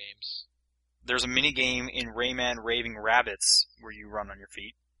video games. There's a mini game in Rayman Raving Rabbits where you run on your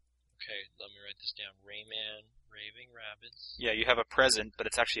feet. Okay, let me write this down. Rayman Raving Rabbids. Yeah, you have a present, but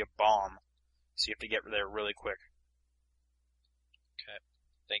it's actually a bomb. So you have to get there really quick. Okay,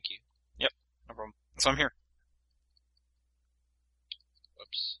 thank you. No problem. So I'm here.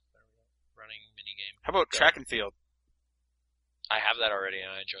 Whoops. There we go. Running minigame. How about track and field? I have that already,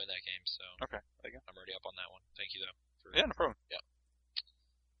 and I enjoyed that game, so Okay, there you go. I'm already up on that one. Thank you, though. Yeah, no problem.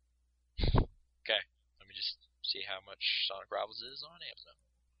 Okay, let me just see how much Sonic Rivals is on Amazon.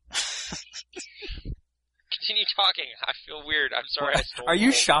 Continue talking. I feel weird. I'm sorry. I stole Are the you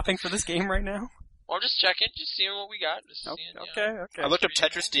whole- shopping for this game right now? Well, I'm just checking, just seeing what we got. Just seeing, you know. Okay. I looked up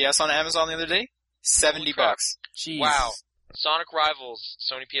Tetris DS on Amazon the other day. $70. Holy crap. Jeez. Wow. Sonic Rivals,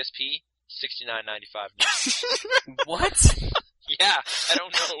 Sony PSP, $69.95. What? Yeah, I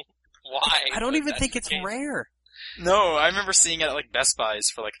don't know why. I don't but even that's think the it's case. rare. No, I remember seeing it at like Best Buys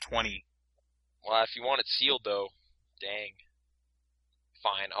for like 20. Well, if you want it sealed, though, dang.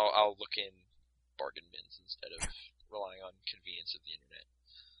 Fine, I'll look in bargain bins instead of relying on convenience of the internet.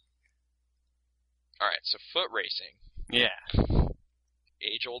 Alright, so foot racing. Yeah.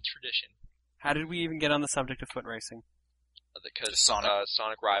 Age-old tradition. How did we even get on the subject of foot racing? Because Sonic.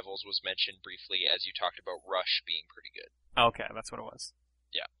 Sonic Rivals was mentioned briefly as you talked about Rush being pretty good. Okay, that's what it was.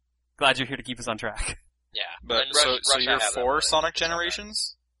 Yeah. Glad you're here to keep us on track. Yeah. But and so Rush, I you're have that for one. Sonic It's alright.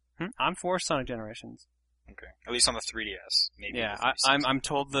 Generations? I'm for Sonic Generations. Okay. At least on the 3DS. Maybe Yeah, the 360. I'm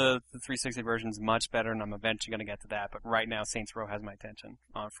told the 360 version is much better, and I'm eventually going to get to that. But right now, Saints Row has my attention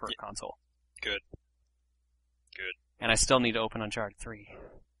for a console. Good. And I still need to open Uncharted 3. Yeah.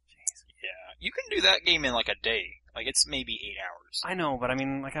 You can do that game in like a day. Like it's maybe 8 hours. I know, but I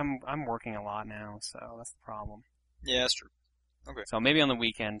mean, like I'm working a lot now, so that's the problem. Yeah, that's true. So maybe on the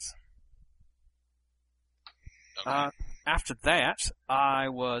weekends. Okay. After that, I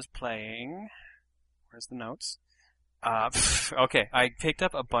was playing. Where's the notes? Okay, I picked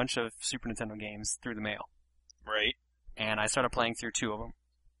up a bunch of Super Nintendo games through the mail, Right. and I started playing through 2 of them.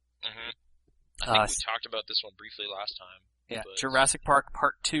 Mm-hmm. I think Uh, we talked about this one briefly last time. Yeah, but Jurassic Park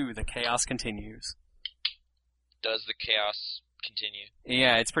Part 2: The Chaos Continues. Does the chaos continue?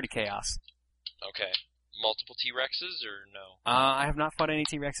 Yeah, it's pretty chaos. Okay. multiple T-Rexes, or no? I have not fought any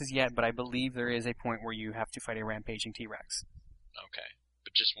T-Rexes yet, but I believe there is a point where you have to fight a rampaging T-Rex. Okay.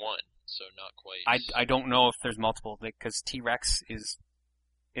 But just one, so not quite... I don't know if there's multiple, because T-Rex is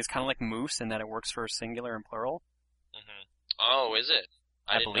kind of like moose in that it works for singular and plural. Mm-hmm. Oh, is it?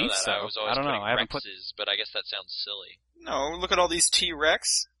 I didn't believe know that. so. I was always I don't know. putting I haven't Rexes, but I guess that sounds silly. No, look at all these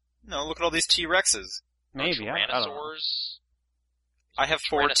T-Rex. No, look at all these T-Rexes. Maybe, I don't know. Tyrannosaurs? I have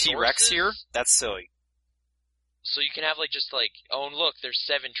 4 T-Rex Tyrannosauruses? here. That's silly. So you can have oh, and look, there's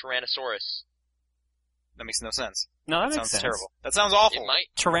 7 Tyrannosaurus. That makes no sense. No, that makes Sounds sense. terrible. That sounds awful. It might.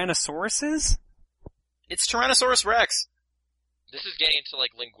 Tyrannosauruses? It's Tyrannosaurus Rex. This is getting into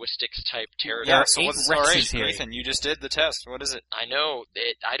linguistics type territory. Yeah, are so 8 what's Rexes alright, here. Ethan, you just did the test. What is it? I know.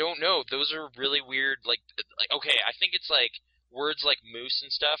 I don't know. Those are really weird. Okay, I think it's words like moose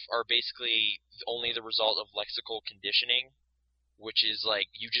and stuff are basically only the result of lexical conditioning, which is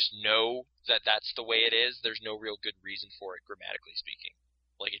you just know that that's the way it is. There's no real good reason for it, grammatically speaking.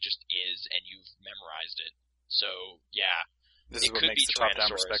 It just is, and you've memorized it. So, yeah. This is It what could makes be the top-down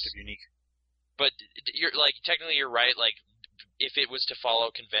Tyrannosaurus. perspective unique. But you're technically you're right. If it was to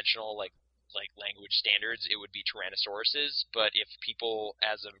follow conventional language standards, it would be Tyrannosauruses. But if people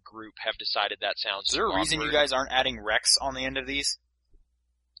as a group have decided that sounds Is there a reason you awkward, guys aren't adding Rex on the end of these?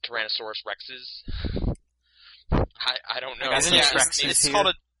 Tyrannosaurus Rexes. I don't know. Isn't Yeah, it Rex it's here? called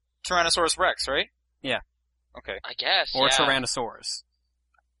a Tyrannosaurus Rex, right? Yeah. Okay. I guess. Or yeah. Tyrannosaurus.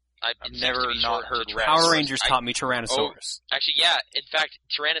 I've never not heard Rex. Power Rangers taught me Tyrannosaurus. Actually, yeah. In fact,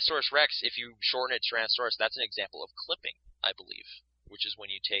 Tyrannosaurus Rex, if you shorten it to Tyrannosaurus, that's an example of clipping, I believe, which is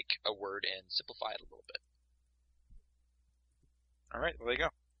when you take a word and simplify it a little bit. All right, well, there you go.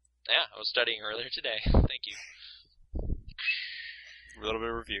 Yeah, I was studying earlier today. Thank you. A little bit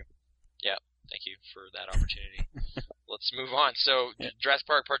of review. Thank you for that opportunity. Let's move on. So, Yeah. Jurassic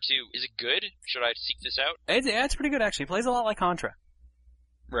Park Part 2, is it good? Should I seek this out? It's pretty good, actually. It plays a lot like Contra.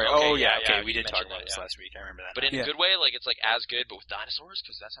 Right. Okay, Oh, yeah, okay, yeah, we you did talk mentioned about that, this yeah. last week. I remember that. But in Yeah. a good way? It's as good, but with dinosaurs?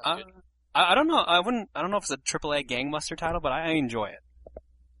 Because that sounds good. I don't know. I don't know if it's a AAA gangbuster title, but I enjoy it.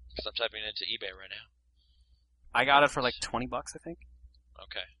 Because I'm typing it into eBay right now. I got it for $20, I think.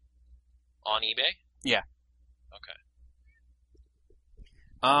 Okay. On eBay? Yeah. Okay.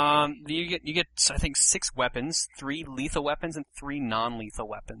 You get I think 6 weapons, 3 lethal weapons and 3 non-lethal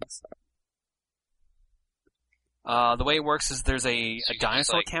weapons. The way it works is there's a So you can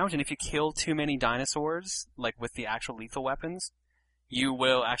dinosaur just, count, and if you kill too many dinosaurs, with the actual lethal weapons, you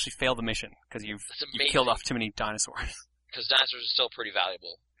will actually fail the mission because you've That's killed amazing. off too many dinosaurs. Because dinosaurs are still pretty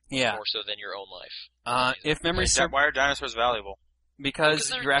valuable. Yeah. More so than your own life. If memory Wait, serves, why are dinosaurs valuable? because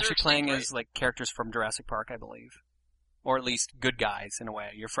they're- you're actually they're playing extinct, as characters from Jurassic Park, I believe, or at least good guys in a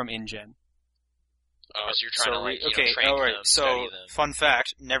way. You're from InGen. Oh, so you're trying to okay, train alright, them, so, study them. fun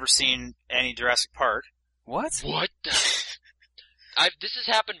fact, never seen any Jurassic Park. What? What the? This has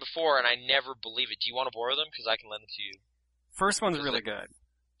happened before, and I never believe it. Do you want to borrow them? Because I can lend them to you. First one's Is really it- good.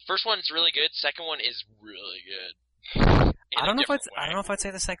 First one's really good. Second one is really good. I don't know if I'd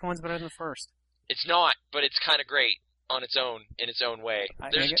say the second one's better than the first. It's not, but it's kind of great on its own, in its own way.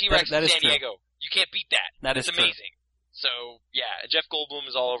 There's a T-Rex that in is San true. Diego. You can't beat that. That It's is true. amazing. So, yeah, Jeff Goldblum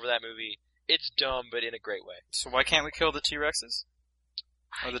is all over that movie. It's dumb, but in a great way. So why can't we kill the T-Rexes?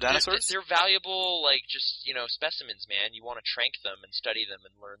 Or the dinosaurs? They're valuable, specimens, man. You want to trank them and study them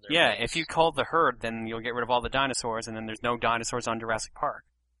and learn their Yeah, ways. if you cull the herd, then you'll get rid of all the dinosaurs, and then there's no dinosaurs on Jurassic Park.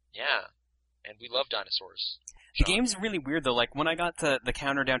 Yeah, and we love dinosaurs. The Sean. game's really weird though. When I got the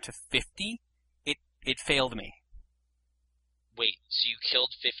counter down to 50, it failed me. Wait, so you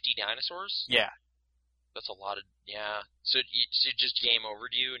killed 50 dinosaurs? Yeah. That's a lot of... Yeah. So it just game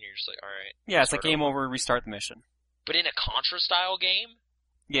overed you, and you're just like, alright. Yeah, it's like Start game over, restart the mission. But in a Contra-style game?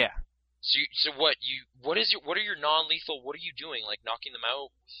 Yeah. So what are your non-lethal, what are you doing? Knocking them out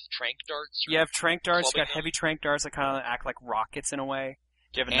with trank darts? You have trank darts, you clubbing got them? heavy trank darts that kind of act like rockets in a way,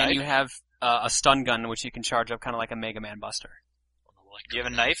 Do you have a and knife? you have a stun gun which you can charge up kind of like a Mega Man Buster. Do you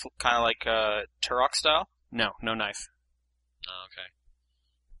have a knife, kind of like Turok style? No knife. Oh, okay.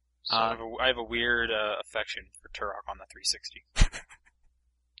 So I have a weird affection for Turok on the 360.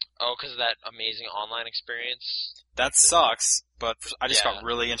 Oh, because of that amazing online experience? That sucks, but I just Yeah. got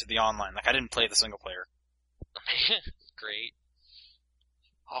really into the online. I didn't play the single player. Great.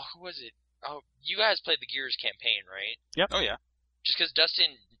 Oh, who was it? Oh, you guys played the Gears campaign, right? Oh yeah. Just because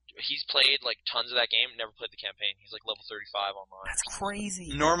Dustin, he's played tons of that game, never played the campaign. He's level 35 online. That's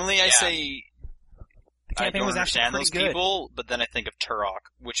crazy. Normally I Yeah. say The I campaign don't was actually understand pretty those good. people, but then I think of Turok,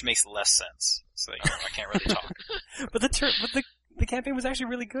 which makes less sense. So I can't really talk. But the campaign was actually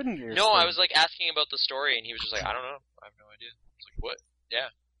really good in Gears. No, I was asking about the story, and he was just like, I don't know. I have no idea. I was like, what? Yeah.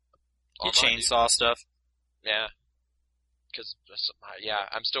 You Online, dude. chainsaw stuff. Yeah. Because, yeah,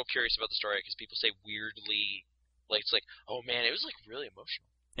 I'm still curious about the story because people say weirdly, like, it's like, oh man, it was like really emotional.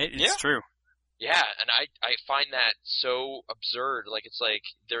 It's true. Yeah, and I find that so absurd. Like, it's like,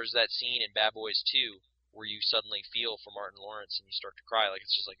 there's that scene in Bad Boys 2 where you suddenly feel for Martin Lawrence and you start to cry. Like,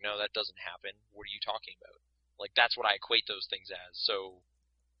 it's just like, no, that doesn't happen. What are you talking about? Like, that's what I equate those things as. So,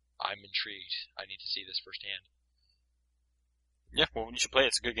 I'm intrigued. I need to see this firsthand. Yeah, well, you should play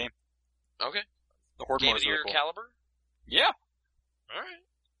it. It's a good game. Okay. The Horde Game mode of is the really Year cool. caliber? Yeah. Alright.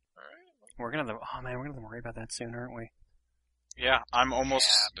 We're gonna have to worry about that soon, aren't we? Yeah, I'm almost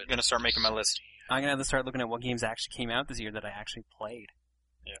but gonna start making my list. I'm gonna have to start looking at what games actually came out this year that I actually played.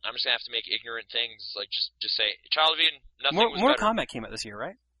 Yeah. I'm just gonna have to make ignorant things, like just say, Child of Eden, nothing was Mortal better. Kombat came out this year,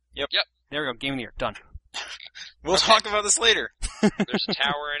 right? Yep. There we go, Game of the Year, done. We'll talk about this later. There's a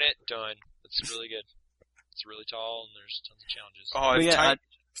tower in it, done. It's really good. It's really tall, and there's tons of challenges. Oh, But it's yeah,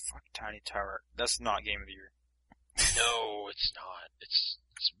 fuck Tiny Tower. That's not Game of the Year. No, it's not. It's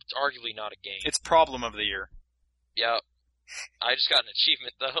arguably not a game. It's Problem of the Year. Yep. I just got an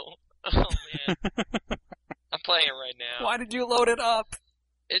achievement, though. Oh, man. I'm playing it right now. Why did you load it up?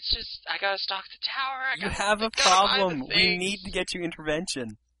 It's just, I gotta stock the tower. You have a gotta buy the problem. We things. need to get you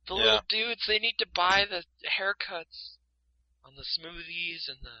intervention. The Yeah. little dudes, they need to buy the haircuts on the smoothies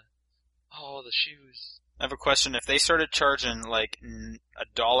and the shoes. I have a question. If they started charging like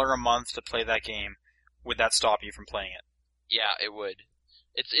 $1 a month to play that game, would that stop you from playing it? Yeah, it would.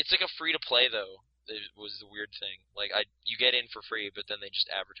 It's like a free to play though. It was the weird thing. Like you get in for free, but then they just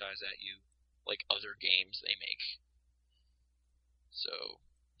advertise at you like other games they make. So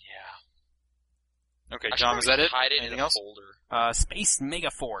yeah. Okay, I John, should is that probably it? hide it Anything in a else? folder. Space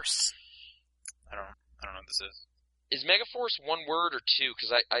Megaforce. I don't know what this is. Is Megaforce one word or two?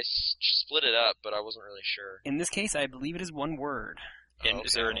 Because I split it up, but I wasn't really sure. In this case, I believe it is one word. And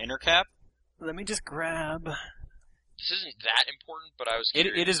is there an intercap? Let me just grab... This isn't that important, but I was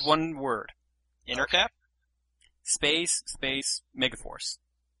curious. It is one word. Intercap? Space, Megaforce.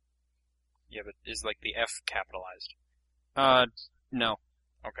 Yeah, but is like the F capitalized? No.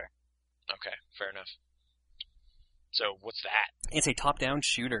 Okay. Okay, fair enough. So, what's that? It's a top-down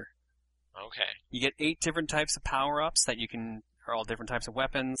shooter. Okay. You get 8 different types of power-ups that are all different types of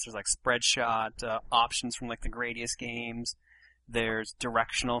weapons. There's like spread shot, options from like the Gradius games. There's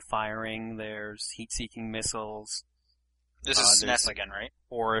directional firing. There's heat-seeking missiles. This is there's SNES again, right?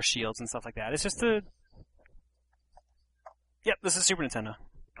 Aura shields and stuff like that. It's just Yep, this is Super Nintendo.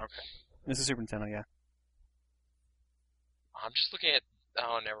 Okay. This is Super Nintendo, yeah. I'm just looking at...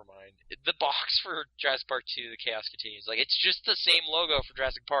 Oh, never mind. The box for Jurassic Park 2, The Chaos Continues. Like, it's just the same logo for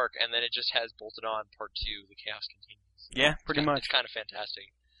Jurassic Park, and then it just has bolted on Part 2, The Chaos Continues. Yeah, pretty much. It's kind of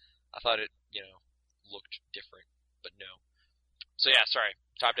fantastic. I thought it, looked different, but no. So yeah, sorry.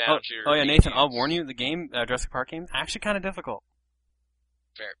 Top-down shooter. Oh yeah, Nathan, I'll warn you, the game, Jurassic Park game, actually kind of difficult.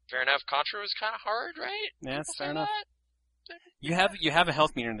 Fair enough. Contra was kind of hard, right? Yeah, that's People fair say enough. that? You have a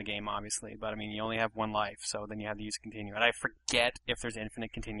health meter in the game, obviously, but I mean, you only have one life, so then you have to use continue. And I forget if there's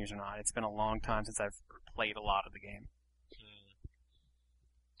infinite continues or not. It's been a long time since I've played a lot of the game.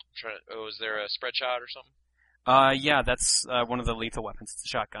 Is there a spread shot or something? Yeah, that's one of the lethal weapons. It's a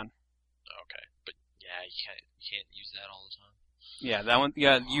shotgun. Okay, but yeah, you can't use that all the time. Yeah, that one.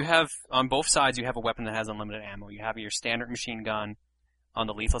 Yeah, you have on both sides. You have a weapon that has unlimited ammo. You have your standard machine gun on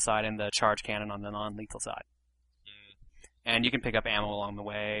the lethal side and the charge cannon on the non-lethal side. And you can pick up ammo along the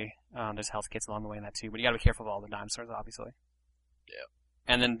way. There's health kits along the way in that too, but you gotta be careful of all the dinosaurs, obviously. Yeah.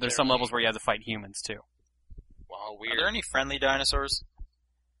 And then there's some levels where you have to fight humans too. Wow, weird. Are there any friendly dinosaurs?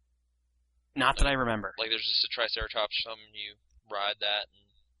 Not that I remember. Like there's just a Triceratops or something, you ride that and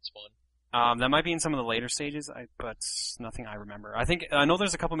it's fun. That might be in some of the later stages, but nothing I remember. I know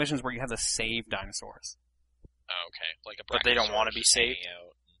there's a couple missions where you have to save dinosaurs. Oh, okay. Like a But they don't want to be Brachiosaurus saved? hanging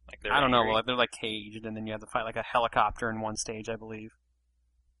out. Like I don't know, well, they're like caged, and then you have to fight like a helicopter in one stage, I believe.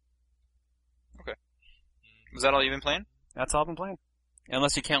 Was that all you've been playing? That's all I've been playing.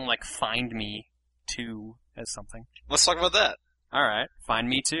 Unless you count like Find Me 2 as something. Let's talk about that. Alright, Find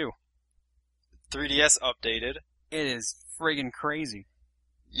Me 2. 3DS updated. It is friggin' crazy.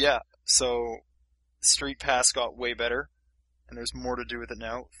 Yeah, so Street Pass got way better, and there's more to do with it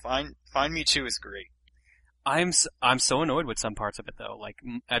now. Find Me 2 is great. I'm so annoyed with some parts of it though. Like,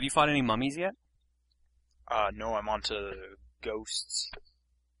 have you fought any mummies yet? No, I'm on to ghosts.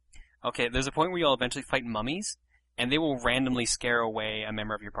 Okay, there's a point where you'll eventually fight mummies, and they will randomly scare away a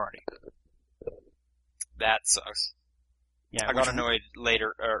member of your party. That sucks. Yeah, I got annoyed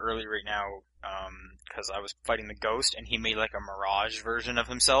early right now, cause I was fighting the ghost, and he made like a mirage version of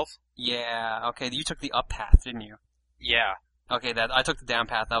himself. Yeah, okay, you took the up path, didn't you? Yeah. Okay, I took the down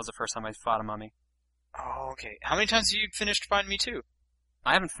path. That was the first time I fought a mummy. Oh, okay. How many times have you finished Find Me 2?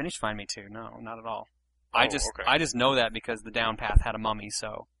 I haven't finished Find Me 2, no, not at all. Oh, I just know that because the down path had a mummy,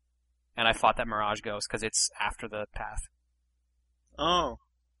 so... And I fought that Mirage Ghost, because it's after the path. Oh.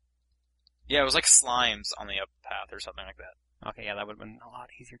 Yeah, it was like slimes on the up path or something like that. Okay, yeah, that would have been a lot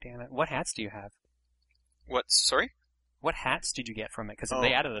easier, damn it. What hats do you have? What, sorry? What hats did you get from it? Because Oh.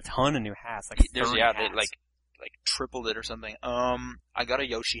 they added a ton of new hats, like 30 They hats. like tripled it or something. I got a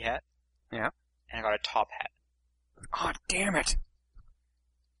Yoshi hat. Yeah. And I got a top hat. Oh, damn it!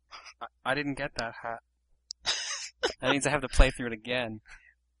 I didn't get that hat. That means I have to play through it again.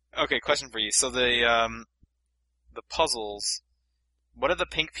 Okay, question for you. So the puzzles, what are the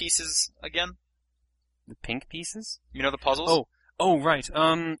pink pieces again? The pink pieces? You know the puzzles? Oh, right.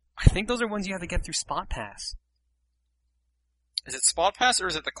 I think those are ones you have to get through Spot Pass. Is it Spot Pass or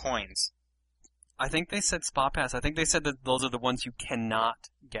is it the coins? I think they said Spot Pass. I think they said that those are the ones you cannot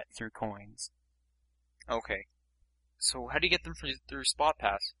get through coins. Okay. So how do you get them through Spot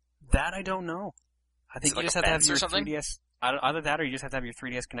Pass? That I don't know. I think Is it you like just a have to have fence or your something? 3DS. Either that or you just have to have your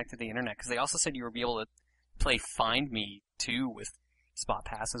 3DS connected to the internet. Because they also said you would be able to play Find Me 2 with Spot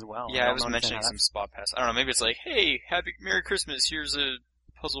Pass as well. Yeah, I don't was understand mentioning how some Spot Pass. I don't know, maybe it's like, hey, happy Merry Christmas, here's a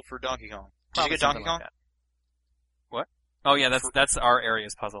puzzle for Donkey Kong. Did you get Donkey Kong? Like that. What? Oh yeah, that's our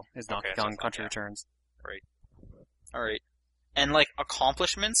area's puzzle, is Donkey Okay, Kong so Country yeah. Returns. Alright. And like,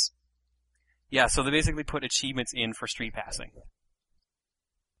 accomplishments? Yeah, so they basically put achievements in for street passing.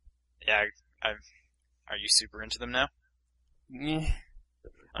 Yeah, are you super into them now? Eh.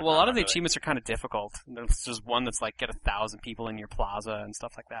 Well, a lot of the achievements are kind of difficult. There's just one that's like get 1,000 people in your plaza and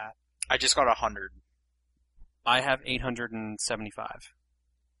stuff like that. I just got 100. I have 875.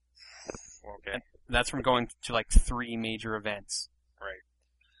 Okay. That's from going to like 3 major events. Right.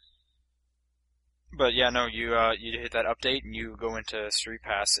 But yeah, no, you hit that update and you go into Street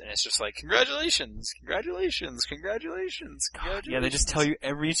Pass and it's just like, congratulations, congratulations, congratulations, congratulations. Yeah, they just tell you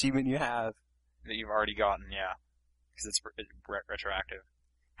every achievement you have. that you've already gotten, yeah. Because it's retroactive.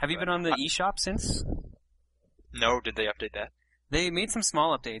 Have you been on the eShop since? No, did they update that? They made some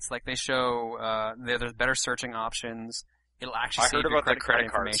small updates, like they show there's better searching options. It'll actually I save heard your about the credit card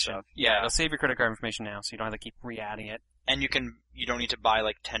credit card information. stuff. Yeah, Yeah. it'll save your credit card information now, so you don't have to keep re-adding it. And you don't need to buy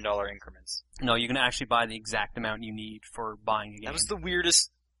like $10 increments. No, you can actually buy the exact amount you need for buying a game. That was the weirdest.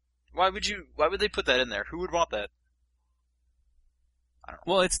 Why would they put that in there? Who would want that? I don't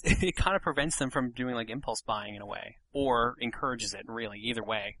know. Well, it kind of prevents them from doing like impulse buying in a way, or encourages it. Really, either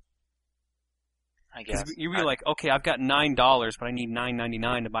way. I guess. You'd be like, okay, I've got $9, but I need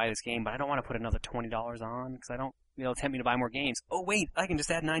 $9.99 to buy this game, but I don't want to put another $20 on because I don't. It'll tempt me to buy more games. Oh wait, I can just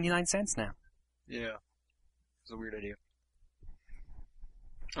add 99 cents now. Yeah. It's a weird idea.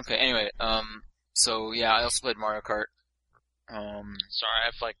 Okay, anyway, so yeah, I also played Mario Kart. Sorry,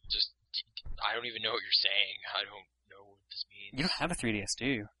 I don't even know what you're saying. I don't know what this means. You don't have a 3DS, do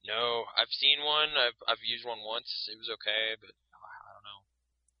you? No, I've seen one. I've used one once. It was okay, but I don't know.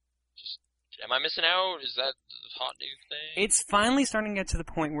 Just, am I missing out? Is that the hot new thing? It's finally starting to get to the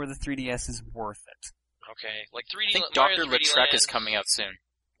point where the 3DS is worth it. Okay, like 3D. I think Mario Dr. 3D Lautrec is Land- coming out soon.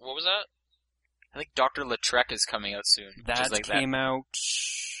 What was that? I think Dr. Lautrec is coming out soon. That which is like came out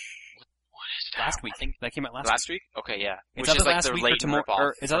What is that? last week. I think That came out last last week? Okay, yeah. week. Which It's is either like last the week or late tomorrow. ripoff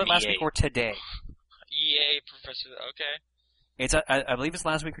Or it's either from last EA. week or today. EA Professor. Okay. It's I believe it's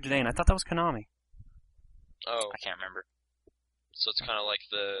last week or today, and I thought that was Konami. Oh, I can't remember. so it's kind of like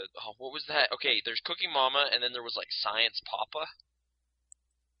what was that? Okay, there's Cookie Mama, and then there was like Science Papa.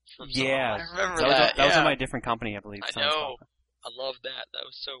 From Yeah. I remember That was, that. that was yeah. in my different company, I believe. I Science know. Papa. I love that. That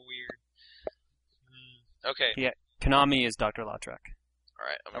was so weird. Okay. Yeah, Konami is Dr. Lautrec.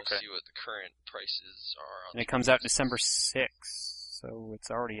 Alright, I'm gonna Okay. see what the current prices are on And it comes out December 6th, so it's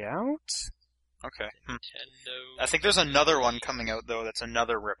already out? Okay. Nintendo. I think there's another one coming out though. That's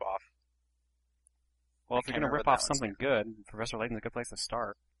another ripoff. Well, if I you're can't gonna remember rip what off that one's something good, Professor Layton's a good place to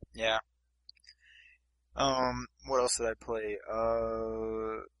start. Yeah. What else did I play?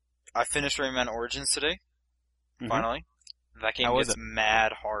 I finished Rayman Origins today. Mhm. Finally. That game How was gets it?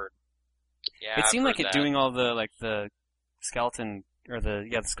 mad hard. Yeah, It I've seemed like heard it that. doing all the skeleton, or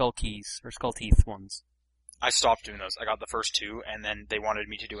the skull keys, or skull teeth ones. I stopped doing those. I got the first two, and then they wanted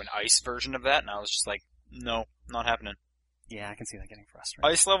me to do an ice version of that, and I was just like, no, not happening. Yeah, I can see that getting frustrating.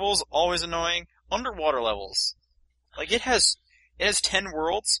 Ice levels, always annoying. Underwater levels. Like, it has 10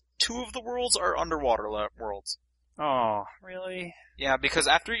 worlds. 2 of the worlds are underwater worlds. Oh, really? Yeah, because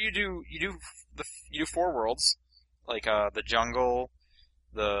after you do 4 worlds, like, the jungle,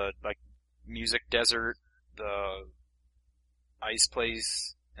 the, like, music desert, the ice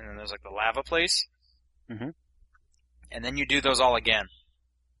place, and then there's, like, the lava place. Mhm. And then you do those all again.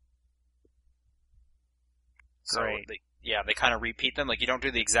 So Great. they kind of repeat them. Like, you don't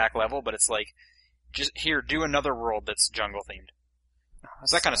do the exact level, but it's like, just here, do another world that's jungle themed.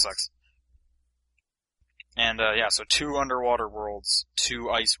 So that kind of sucks. And, so 2 underwater worlds, 2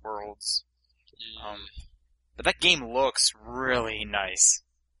 ice worlds. But that game looks really nice.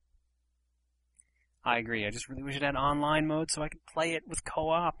 I agree. I just really wish it had online mode so I could play it with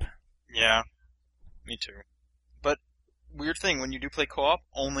co-op. Yeah, me too. But, weird thing, when you do play co-op,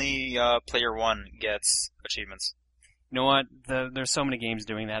 only, player 1 gets achievements. You know what? There's so many games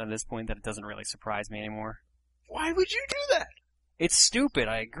doing that at this point that it doesn't really surprise me anymore. Why would you do that? It's stupid,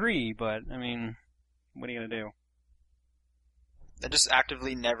 I agree, but, I mean, what are you gonna do? That just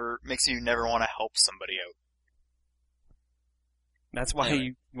actively makes you never want to help somebody out. That's why Anyway.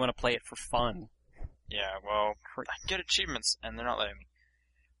 you want to play it for fun. Yeah, well, I can get achievements, and they're not letting me.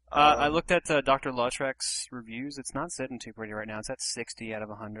 I looked at Dr. Lautrec's reviews. It's not sitting too pretty right now. It's at 60 out of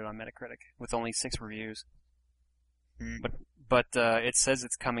 100 on Metacritic, with only 6 reviews. But it says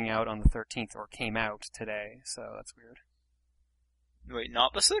it's coming out on the 13th, or came out today, so that's weird. Wait,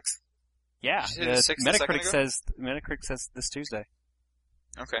 not the 6th? Yeah, Did you say the 6th a second ago? Metacritic says this Tuesday.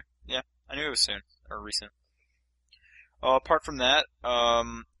 Okay, yeah. I knew it was soon, or recent. Apart from that,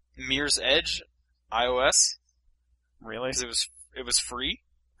 Mirror's Edge, iOS, Really? because it was free,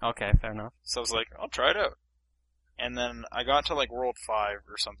 Okay, fair enough. so I was like, I'll try it out. And then I got to like World 5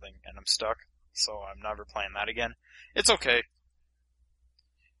 or something, and I'm stuck, so I'm never playing that again. It's okay.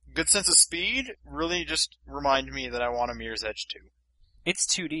 Good sense of speed, really just remind me that I want a Mirror's Edge 2. It's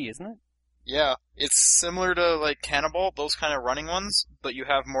 2D, isn't it? Yeah, it's similar to like Cannonball, those kind of running ones, but you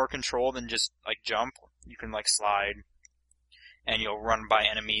have more control than just like jump. You can like slide, and you'll run by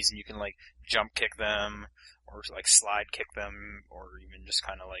enemies, and you can like jump kick them, or like slide kick them, or even just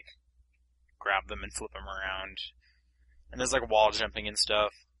kind of like grab them and flip them around. And there's like wall jumping and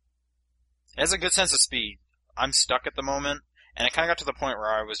stuff. It has a good sense of speed. I'm stuck at the moment, and it kind of got to the point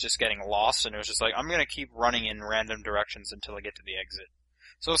where I was just getting lost, and it was just like, I'm gonna keep running in random directions until I get to the exit.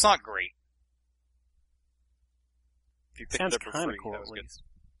 So it's not great. If you picked Sounds it up for kind of free, cool, that at was good. least.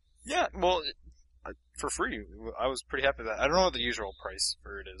 Yeah, well, for free, I was pretty happy with that. I don't know what the usual price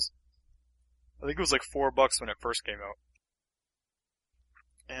for it is. I think it was like $4 when it first came out.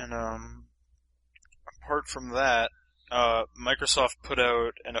 And, apart from that, Microsoft put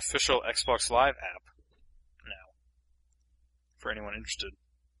out an official Xbox Live app now. For anyone interested.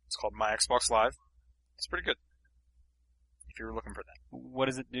 It's called My Xbox Live. It's pretty good. If you were looking for that. What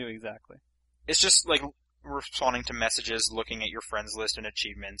does it do exactly? It's just like responding to messages, looking at your friends list and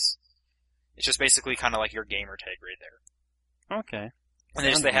achievements. It's just basically kind of like your gamer tag right there. Okay. And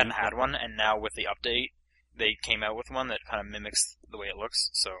they Sounds hadn't neat. had one, and now with the update, they came out with one that kind of mimics the way it looks,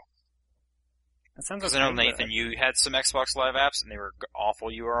 so. That sounds Because okay. I know, Nathan, you had some Xbox Live apps, and they were awful,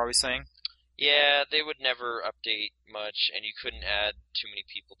 you were always saying. Yeah, they would never update much, and you couldn't add too many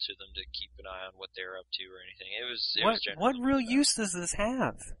people to them to keep an eye on what they're up to or anything. It was What generally real bad. use does this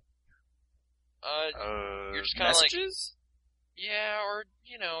have? You're just kinda like- messages? Yeah, or,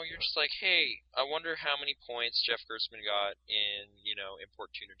 you're just like, hey, I wonder how many points Jeff Gerstmann got in,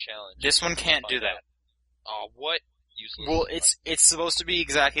 Import Tuner Challenge. This one can't do Find that. out. Oh, what? Useless. Well, it's supposed to be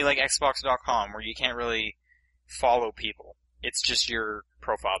exactly like Xbox.com, where you can't really follow people. It's just your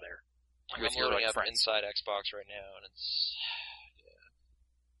profile there. I'm with your, loading like, up friends. Inside Xbox right now, and it's...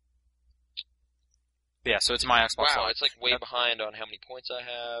 Yeah, so it's my Xbox Wow, Live. it's like way Yep. behind on how many points I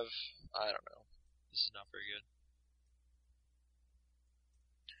have. I don't know. This is not very good.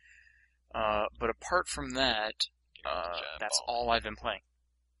 But apart from that, Giant that's ball. all I've been playing.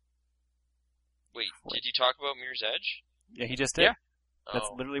 Wait, did you talk about Mirror's Edge? Yeah, he just did. Yeah. That's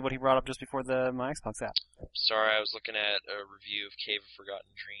Oh, literally what he brought up just before the My Xbox app. sorry, I was looking at a review of Cave of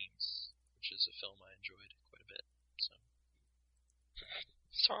Forgotten Dreams, which is a film I enjoyed quite a bit. So,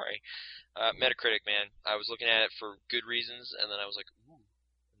 sorry. Metacritic, man. I was looking at it for good reasons, and then I was like, ooh,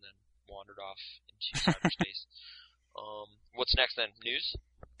 and then wandered off into cyberspace. What's next then? News?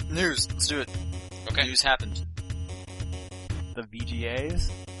 News, let's do it. Okay. News happened. The VGAs?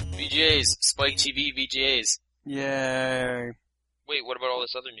 VGAs, Spike TV VGAs. Yay. Wait, what about all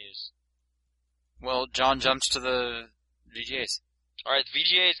this other news? Well, John jumped to the VGAs. Alright, the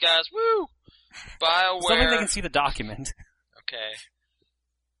VGAs, guys, woo! Something they BioWare. can see the document. Okay.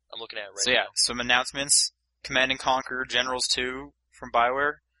 I'm looking at it right So yeah, now. some announcements. Command & Conquer Generals 2 from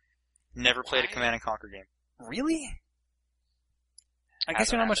BioWare. Never played a What? Command & Conquer game. Really? I guess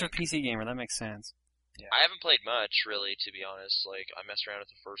Hasn't you're not much of a happened. PC gamer, that makes sense. I haven't played much, really, to be honest. Like, I messed around with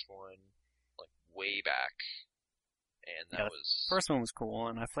the first one, like, way back. And that Yeah, was... First one was cool,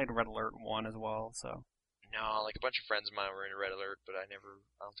 and I played Red Alert 1 as well, so. No, like a bunch of friends of mine were into Red Alert, but I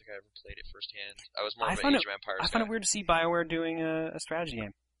don't think I ever played it firsthand. I was more I of find an Age of Empires I guy. find it weird to see BioWare doing a strategy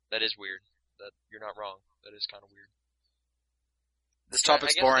game. That is weird. That you're not wrong. That is kind of weird. This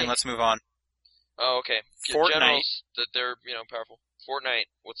topic's I guess boring. they- Let's move on. Oh, okay. Fortnite. Generals, that they're, powerful. Fortnite,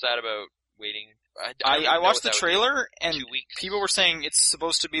 what's that about? Waiting. I I watched the that trailer, and 2 weeks. people were saying it's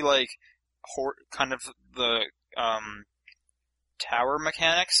supposed to be like kind of the tower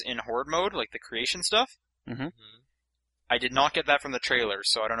mechanics in Horde mode, like the creation stuff. Mhm. I did not get that from the trailer,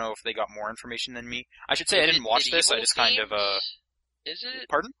 so I don't know if they got more information than me. I should say I Is didn't it watch this. I medieval just kind of themed? Is it?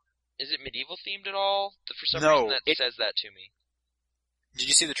 Pardon? Is it medieval themed at all? For some No, reason that says that to me. Did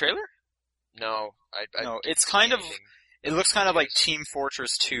you see the trailer? No, I No, didn't it's see kind of- anything. It looks kind of like Team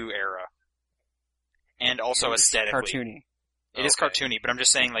Fortress 2 era, and also aesthetically. Cartoony. It is Okay. cartoony, but I'm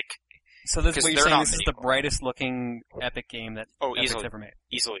just saying, like, So this 'Cause what you're they're saying? not This is the medieval. brightest looking Epic game that Epic's easily, ever made.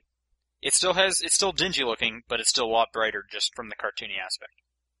 easily. It's still dingy looking, but it's still a lot brighter just from the cartoony aspect.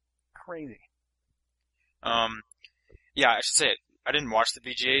 Crazy. Yeah, I should say it. I didn't watch the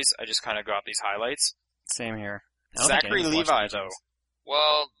VGAs. I just kind of got these highlights. Same here. I don't think Zachary anyone's Levi, watched though. these.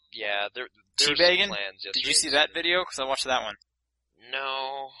 Well, yeah, there's some Teabagging? plans Did you yesterday. see that video? Because I watched that one.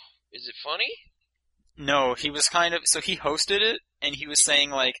 No. Is it funny? No, he was so he hosted it, and he was saying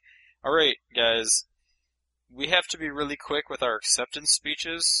like, alright, guys, we have to be really quick with our acceptance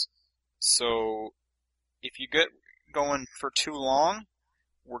speeches, so if you get going for too long,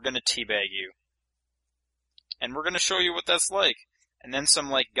 we're gonna teabag you. And we're gonna show you what that's like. And then some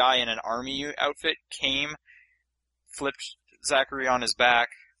like guy in an army outfit came, flipped Zachary on his back,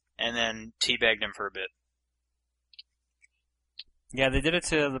 and then teabagged him for a bit. Yeah, they did it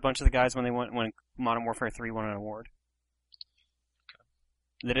to a bunch of the guys when Modern Warfare 3 won an award.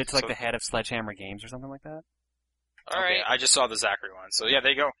 They did it to like So- the head of Sledgehammer Games or something like that. Alright. Okay, I just saw the Zachary one, so yeah,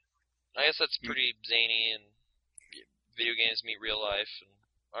 there you go. I guess that's pretty zany and video games meet real life. And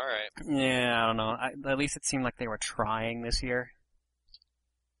alright. Yeah, I don't know. At least it seemed like they were trying this year.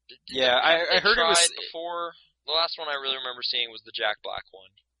 Yeah, I heard it was- tried before. The last one I really remember seeing was the Jack Black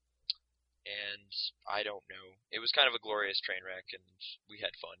one. And I don't know. It was kind of a glorious train wreck, and we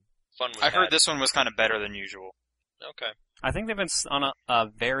had fun. Fun was I heard had. this one was kind of better than usual. Okay. I think they've been on a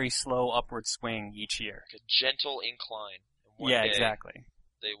very slow upward swing each year. Like a gentle incline. And one Yeah, day exactly.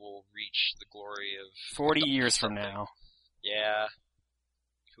 They will reach the glory of 40 years from something. now. Yeah.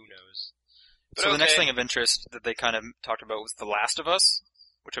 Who knows? But So the next okay. thing of interest that they kind of talked about was The Last of Us,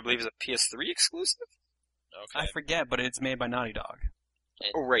 which I believe is a PS3 exclusive. Okay. I forget, but it's made by Naughty Dog.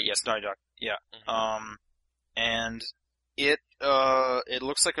 Oh right, yes, Naughty Dog. Yeah. Mhm. And it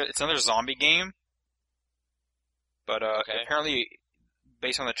looks like it's another zombie game, but Okay. apparently,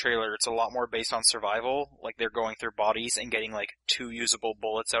 based on the trailer, it's a lot more based on survival. Like they're going through bodies and getting like 2 usable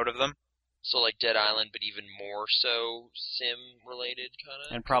bullets out of them. So like Dead Island, but even more so sim-related, kind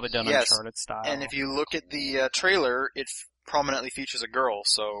of? And probably done Yes. Uncharted style. And if you look at the trailer, it prominently features a girl.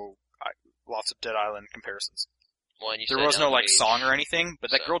 So lots of Dead Island comparisons. Well, and you There said was no Ellen like Page. song or anything,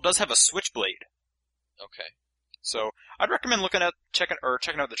 but that So- girl does have a switchblade. Okay. So I'd recommend checking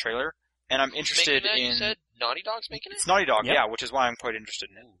out the trailer. And I'm Who's interested making that, in. You said Naughty Dog's making it? It's Naughty Dog, Yep. yeah, which is why I'm quite interested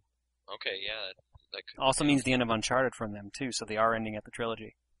in it. Ooh. Okay, yeah. That could also means the end of Uncharted from them too, so they are ending at the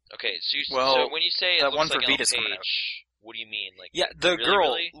trilogy. Okay, so Well, so when you say it that looks one for like Ellen Vita's coming out. Page, what do you mean? Like, Yeah, the really, girl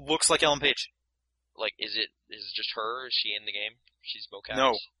really? looks like Ellen Page. Like, is it just her? Is she in the game? She's mocap?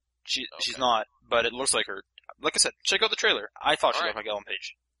 No. She's Okay. not, but it looks like her. Like I said, check out the trailer. I thought she Alright. looked like Ellen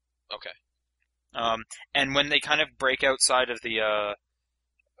Page. Okay. And when they kind of break outside of the,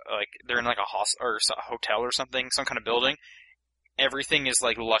 like, they're in like a a hotel or something, some kind of building, everything is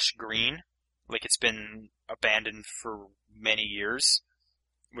like lush green. Like it's been abandoned for many years,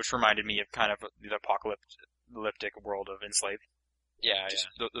 which reminded me of kind of the apocalyptic world of Enslaved. Yeah, Just,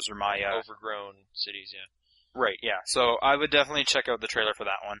 those are my, Overgrown cities, yeah. right, yeah. So I would definitely check out the trailer for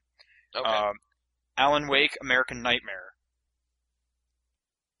that one. Okay. Alan Wake, American Nightmare.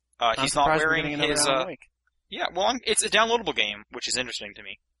 I'm He's not surprised we're wearing getting another his, Alan Wake. yeah, well, it's a downloadable game, which is interesting to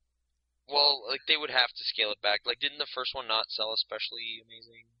me. Well, like, they would have to scale it back. Like, didn't the first one not sell especially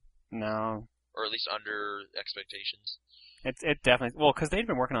amazing? No. Or at least under expectations? It definitely, well, because they'd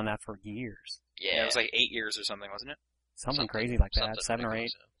been working on that for years. Yeah, it was like 8 years or something, wasn't it? Something crazy like that, something 7 or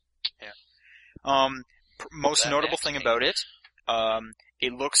 8. ridiculous, Most That notable next thing game. about it,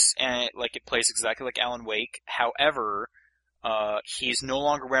 it looks like it plays exactly like Alan Wake. However, he's no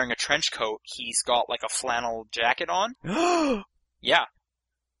longer wearing a trench coat. He's got like a flannel jacket on. Yeah.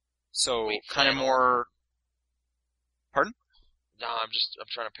 So Wait, kind of flannel? more. No, I'm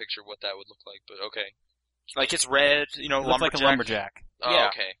trying to picture what that would look like, but okay. Like it's red, Looks like a lumberjack. lumberjack. Oh, Yeah.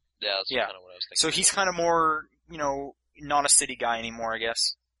 okay. Yeah, that's Yeah. kind of what I was thinking. So he's kind of more, not a city guy anymore, I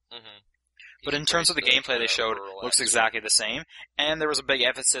guess. Mm-hmm. But in terms of the gameplay they showed, looks exactly the same. And there was a big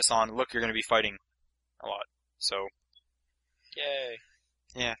emphasis on, look, you're going to be fighting a lot. So, Yay.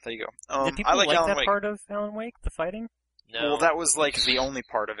 yeah, there you go. Did people I like Alan that Wake. part of Alan Wake, the fighting? No. Well, that was like the only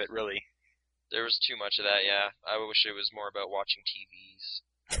part of it, really. There was too much of that, yeah. I wish it was more about watching TVs.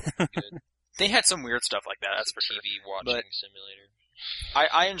 That would be good. They had some weird stuff like that, that's for sure. TV watching But- simulator.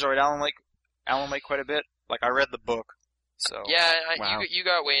 I enjoyed Alan Wake quite a bit. Like, I read the book, so. Yeah, Wow. you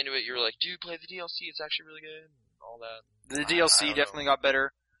got way into it. You were like, dude, play the DLC. It's actually really good. And all that. The I DLC don't definitely know. got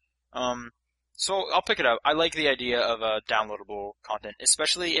better. So I'll pick it up. I like the idea of downloadable content,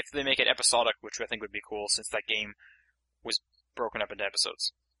 especially if they make it episodic, which I think would be cool since that game was broken up into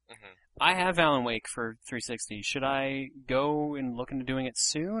episodes. Mm-hmm. I have Alan Wake for 360. Should I go and look into doing it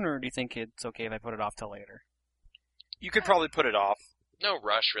soon, or do you think it's okay if I put it off till later? You could probably put it off. No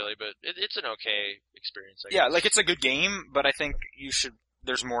rush, really, but it's an okay experience. I Yeah, guess. like it's a good game, but I think you should.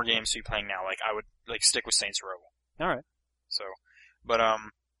 There's more games to be playing now. Like I would stick with Saints Row. All right. So, but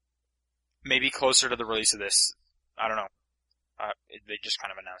maybe closer to the release of this, I don't know. They just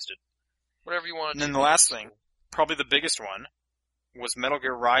kind of announced it. Whatever you want. And then the last thing, probably the biggest one, was Metal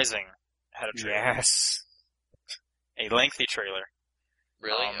Gear Rising had a trailer. Yes. A lengthy trailer.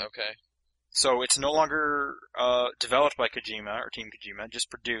 Really? Um, Okay. So it's no longer developed by Kojima or Team Kojima, just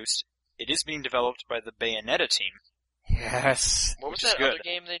produced. It is being developed by the Bayonetta team. Yes. What was which is that good. other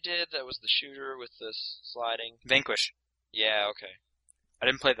game they did that was the shooter with the sliding? Vanquish. Yeah, okay. I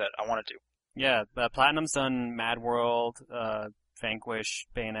didn't play that. I wanted to. Yeah, Platinum's done Mad World, Vanquish,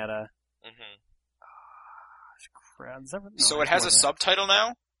 Bayonetta. Mm-hmm. Crap, So it has a subtitle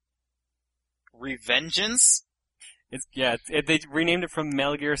now. Revengeance. They renamed it from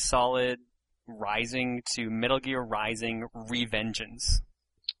Metal Gear Solid Rising to Metal Gear Rising Revengeance,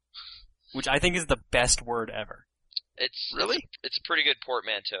 which I think is the best word ever. It's Really? It's a pretty good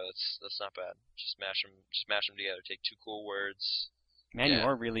portmanteau. That's not bad. Just mash them together. Take two cool words. Man, you Yeah.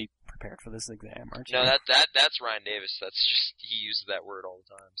 are really prepared for this exam, aren't you? No, that's Ryan Davis. That's just he uses that word all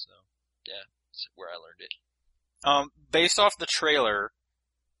the time. So yeah, that's where I learned it. Based off the trailer,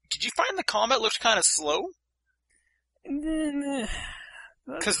 did you find the combat looked kind of slow?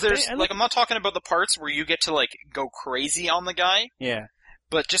 Because there's, I'm not talking about the parts where you get to, go crazy on the guy, yeah.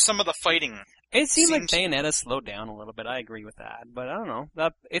 but just some of the fighting. It seemed like seems- Bayonetta slowed down a little bit. I agree with that, but I don't know.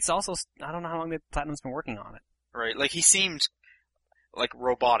 It's also I don't know how long the Platinum's been working on it. Right? Like, he seemed,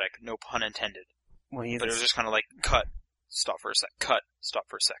 robotic, no pun intended. Well, he's But it was just kind of cut, stop for a sec, cut, stop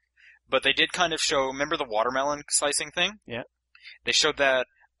for a sec. But they did kind of show, remember the watermelon slicing thing? Yeah. They showed that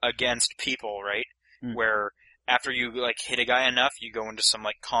against people, right? Hmm. Where after you, hit a guy enough, you go into some,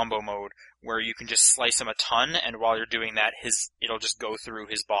 combo mode where you can just slice him a ton, and while you're doing that, it'll just go through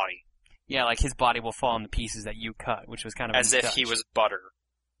his body. yeah, like his body will fall into pieces that you cut, which was kind of As a if touch. he was butter,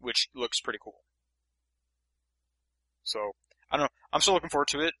 which looks pretty cool. So, I don't know. I'm still looking forward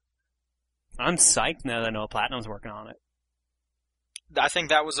to it. I'm psyched now that I know Platinum's working on it. I think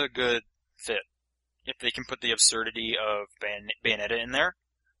that was a good fit. If they can put the absurdity of Bayonetta in there.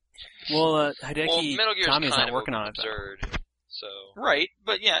 Well, Hideki Metal Gear's Kami's kind not of working on it though. absurd. So Right,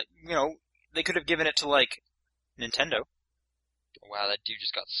 but yeah, they could have given it to, Nintendo. wow, that dude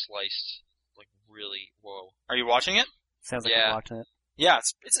just got sliced. Really, whoa. Are you watching it? Sounds like Yeah. I'm watching it. Yeah,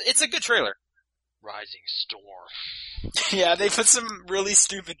 it's a good trailer. Rising storm. Yeah, they put some really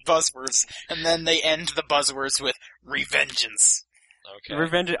stupid buzzwords, and then they end the buzzwords with revengeance. Okay.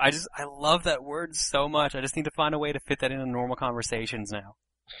 Revenge. I love that word so much. I just need to find a way to fit that into normal conversations now.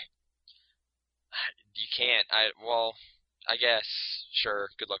 You can't. I guess. Sure.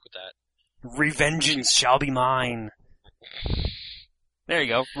 Good luck with that. Revengeance shall be mine. There you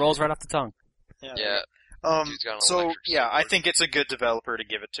go. Rolls right off the tongue. Yeah. Dude's got an So electric yeah, I sword. think it's a good developer to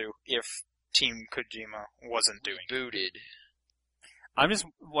give it to if Team Kojima wasn't doing it. Booted.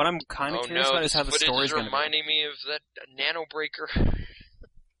 What I'm kind of curious about is how the footage story's is going to be. reminding me of that nano breaker.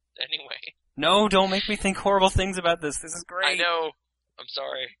 Anyway, No, don't make me think horrible things about this. This is great. I know. I'm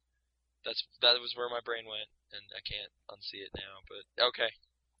sorry. That was where my brain went, and I can't unsee it now. But okay,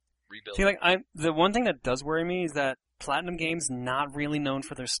 rebuild. See, the one thing that does worry me is that Platinum Games not really known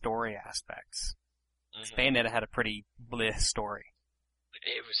for their story aspects. Mhm. Bayonetta had a pretty bleh story.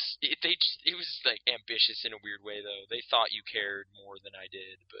 It was ambitious in a weird way though. They thought you cared more than I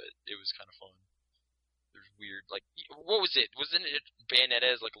did, but it was kind of fun. There's weird, what was it? Wasn't it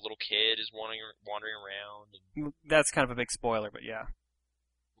Bayonetta as a little kid is wandering around? And, That's kind of a big spoiler, but yeah.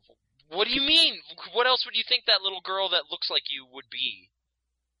 what do you mean? What else would you think that little girl that looks like you would be?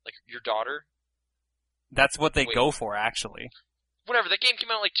 Like your daughter? That's what they Wait. go for, actually. whatever. That game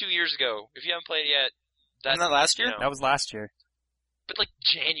came out like 2 years ago. If you haven't played it yet, Wasn't that last year? you know, That was last year. but like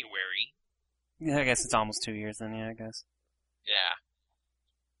January. Yeah, I guess it's almost 2 years then, yeah, I guess. Yeah.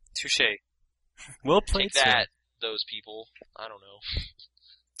 Touche. We'll play Take it soon. that, those people. I don't know.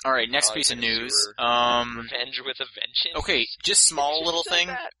 Alright, next Oh, piece of it's in a news. sewer. Revenge with a Vengeance. Okay, just small It little just said thing.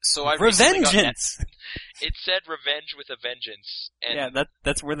 that. So I recently got Revengeance! It said Revenge with a Vengeance. And Yeah,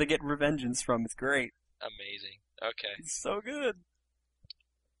 that's where they get Revengeance from. It's great. amazing. Okay. It's so good.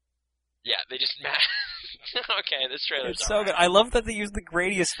 Yeah, they just okay, this trailer's It's so good. I love that they use the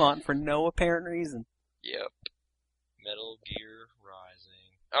Gradius font for no apparent reason. Yep. Metal Gear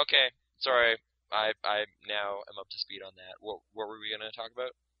Rising. Okay, sorry. I now am up to speed on that. What were we gonna talk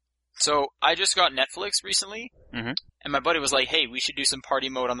about? So I just got Netflix recently, Mhm. and my buddy was like, "Hey, we should do some party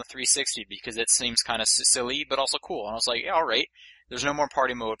mode on the 360 because it seems kind of silly, but also cool." And I was like, "Yeah, all right." There's no more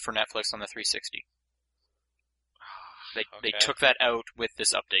party mode for Netflix on the 360. They Okay. took that out with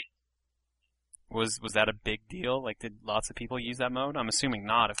this update. Was that a big deal? Like, did lots of people use that mode? I'm assuming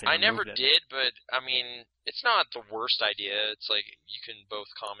not if they I removed never it. did, but I mean, it's not the worst idea. It's like you can both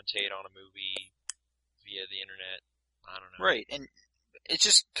commentate on a movie via the internet. I don't know. Right, and it's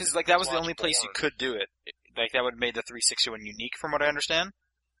just because like that was the Watch only place you porn. could do it. Like that would have made the 360 one unique, from what I understand.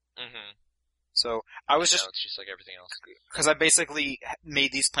 Mm-hmm. So I was No, just it's just like everything else. because I basically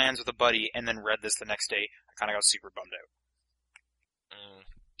made these plans with a buddy and then read this the next day. I kind of got super bummed out.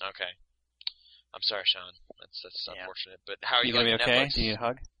 Okay. I'm sorry, Sean. That's Yeah. unfortunate. But how are You you gonna be liking okay? Netflix? Do you need a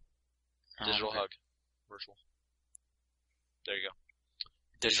hug? Digital Okay. hug. Virtual. There you go.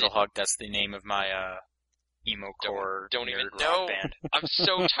 Digital Hug. That's the name of my emo core don't even nerd know. rock band. I'm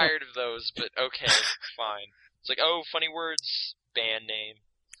so tired of those, but okay, fine. It's like, oh, funny words, band name.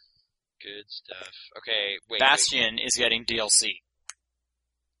 Good stuff. Okay, wait. Bastion is getting DLC.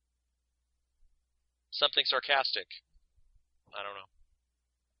 Something sarcastic. I don't know.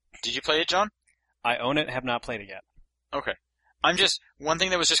 Did you play it, John? I own it, have not played it yet. Okay. One thing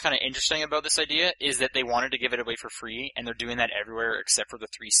that was just kind of interesting about this idea is that they wanted to give it away for free, and they're doing that everywhere except for the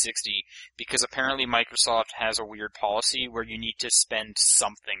 360, because apparently Microsoft has a weird policy where you need to spend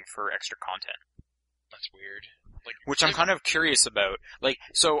something for extra content. That's weird. Like, Which I'm kind of curious about. Like,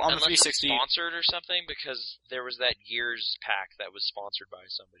 so on the unless it's 360, sponsored or something, because there was that Gears pack that was sponsored by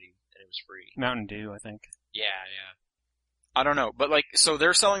somebody, and it was free. Mountain Dew, I think. Yeah. I don't know, but like, so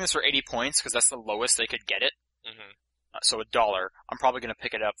they're selling this for 80 points because that's the lowest they could get it. Mm-hmm. So $1. I'm probably going to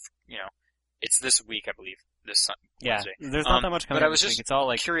pick it up, it's this week, I believe, this Yeah, Wednesday. there's not that much coming but I out was this just week. It's all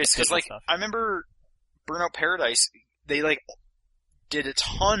like Curious, because digital like, stuff. I remember Burnout Paradise, they like, did a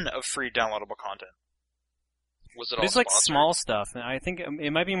ton of free downloadable content. Was it But all it's like sponsored? small stuff, and I think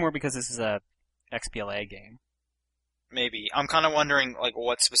it might be more because this is a XBLA game. Maybe. I'm kind of wondering, like,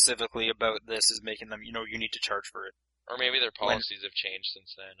 what specifically about this is making them, you need to charge for it. Or maybe their policies have changed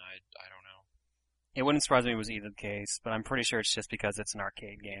since then. I don't know. It wouldn't surprise me if it was either case, but I'm pretty sure it's just because it's an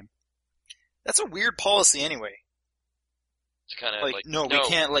arcade game. That's a weird policy anyway. To kind of Like, no, we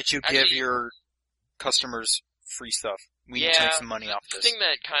can't let you give Actually- your customers free stuff. We need to Yeah, make some money off the this. thing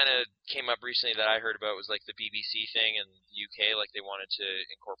that kind of came up recently that I heard about was like the BBC thing in the UK. Like they wanted to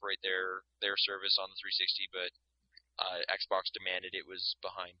incorporate their service on the 360, but Xbox demanded it was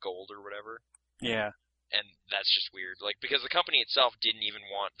behind gold or whatever. Yeah. And that's just weird. Like because the company itself didn't even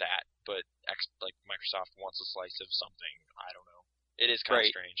want that, but Microsoft wants a slice of something. I don't know. It is kind of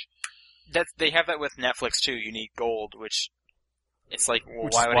Right. strange. They have that with Netflix too. You need gold, which it's like,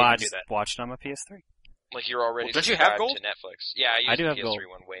 well, Which why is would why I I even do just that? watched it on my PS3. Like you're already Well, don't you have subscribed gold? to Netflix. Yeah, I use I do the have PS3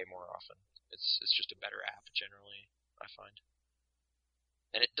 gold. one way more often. It's just a better app generally, I find.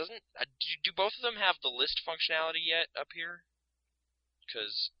 And it doesn't. Do both of them have the list functionality yet up here?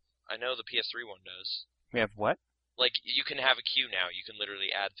 Because I know the PS3 one does. We have what? Like you can have a queue now. You can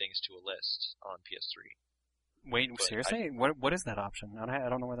literally add things to a list on PS3. Wait, But seriously? What is that option? I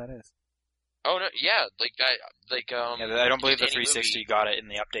don't know where that is. Oh no, yeah, Yeah, I don't believe the any 360 movie. got it in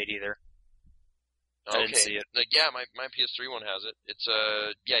the update either. I Okay. didn't see it. Like yeah, my PS3 one has it. It's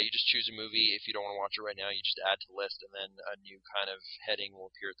yeah, you just choose a movie. If you don't want to watch it right now, you just add to the list, and then a new kind of heading will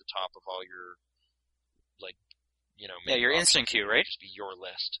appear at the top of all your Yeah, menu your options. instant queue, It'll right? just be your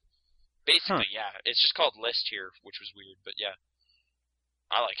list. Basically, yeah. It's just called list here, which was weird, but yeah,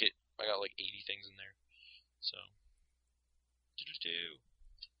 I like it. I got like 80 things in there, so.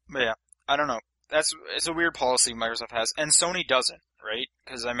 But yeah, I don't know. It's a weird policy Microsoft has, and Sony doesn't, right?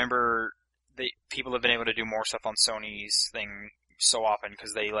 Because I remember people have been able to do more stuff on Sony's thing so often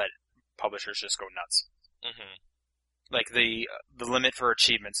because they let publishers just go nuts. Mm-hmm. Like the limit for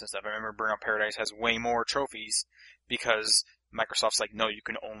achievements and stuff. I remember Burnout Paradise has way more trophies because Microsoft's like, no, you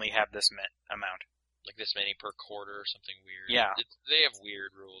can only have this amount. Like this many per quarter or something weird. Yeah. They have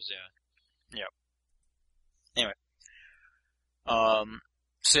weird rules, yeah.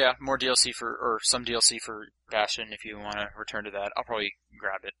 So yeah, more DLC or some DLC for Bastion if you want to return to that. I'll probably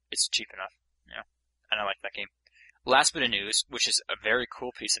grab it. It's cheap enough. Yeah. And I like that game. Last bit of news, which is a very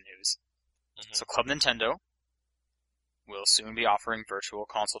cool piece of news. Mm-hmm. So Club Nintendo will soon be offering virtual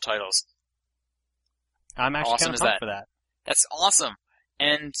console titles. I'm actually Awesome kind of is pumped that? for that. That's awesome.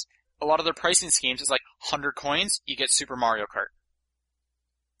 And a lot of their pricing schemes is like 100 coins, you get Super Mario Kart.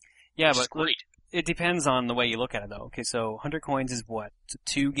 Yeah, Which is but great. it depends on the way you look at it, though. Okay, so 100 coins is what?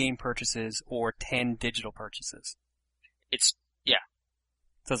 2 game purchases or 10 digital purchases. It's,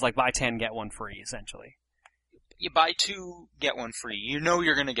 So it's like buy 10, get 1 free, essentially. you buy 2, get 1 free. You know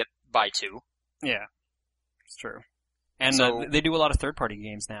you're gonna buy 2. Yeah, it's true. And So- they do a lot of third-party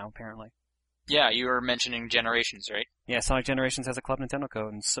games now, apparently. Yeah, you were mentioning Generations, right? Yeah, Sonic Generations has a Club Nintendo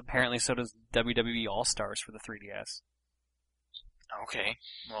code, and apparently so does WWE All-Stars for the 3DS. Okay.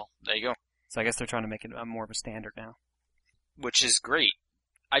 Well, there you go. So I guess they're trying to make it more of a standard now. Which is great.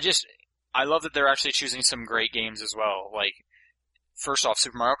 I love that they're actually choosing some great games as well. Like, first off,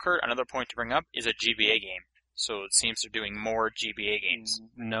 Super Mario Kart, another point to bring up, is a GBA game. So it seems they're doing more GBA games.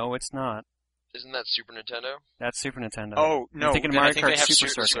 No, it's not. Isn't that Super Nintendo? That's Super Nintendo. Oh, no. You're thinking of then I Mario think Kart they have Super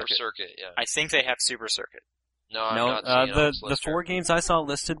Super Circuit. Super Circuit, yeah. I think they have Super Circuit. No, I'm No, not seeing it on this the list 4 here. games I saw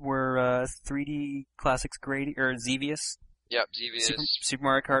listed were 3D Classics Grady or Xevious, Yep, Xevious. Super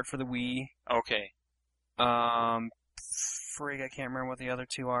Mario Kart for the Wii. Okay. Frig, I can't remember what the other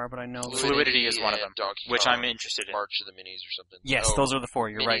 2 are, but I know. Fluidity is one of and them, Donkey which Kong, I'm interested in. March of the Minis or something. Yes, Oh, those are the 4.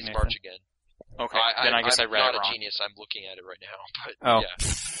 You're Minis right, Nathan. March again. Okay, then I guess I read I'm it not wrong. a genius. I'm looking at it right now, but Oh.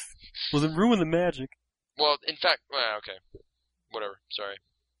 yeah. Well, then ruin the magic. Well, in fact, well, okay, whatever. Sorry,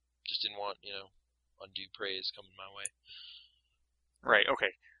 just didn't want undue praise coming my way. Right,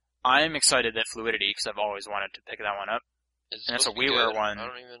 okay. I'm excited that Fluidity, because I've always wanted to pick that one up. Is it And that's supposed a to be WiiWare good? one. I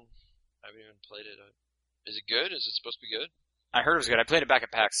haven't even played it. Is it good? Is it supposed to be good? I heard it was good. I played it back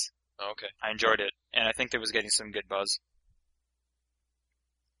at PAX. Oh, okay. I enjoyed it, and I think it was getting some good buzz.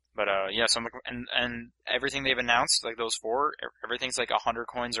 But yeah, so I'm looking, and everything they've announced, like those 4, everything's like 100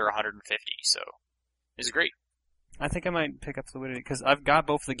 coins or 150, so it's great. I think I might pick up Fluidity because I've got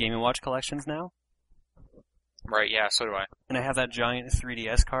both the Game & Watch collections now, Right, yeah, so do I. and I have that giant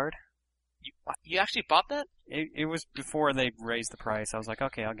 3DS card. You actually bought that? It was before they raised the price. I was like,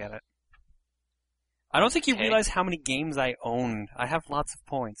 okay, I'll get it. I don't think you Okay. realize how many games I own. I have lots of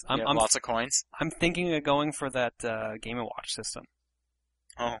points. You have lots of coins? I'm thinking of going for that Game & Watch system.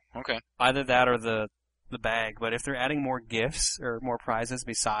 Oh, okay. Either that or the bag. But if they're adding more gifts or more prizes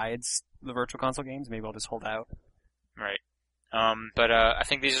besides the Virtual Console games, maybe I'll just hold out. Right. But I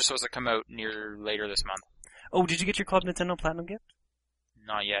think these are supposed to come out later this month. Oh, did you get your Club Nintendo Platinum gift?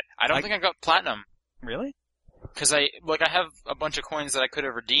 Not yet. I don't think I got Platinum. Really? Cause I have a bunch of coins that I could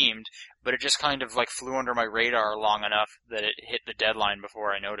have redeemed, but it just kind of like flew under my radar long enough that it hit the deadline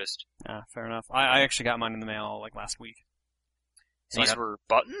before I noticed. Ah, fair enough. I actually got mine in the mail like last week. So I These got- were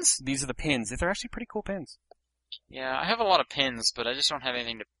buttons? These are the pins. They're actually pretty cool pins. Yeah, I have a lot of pins, but I just don't have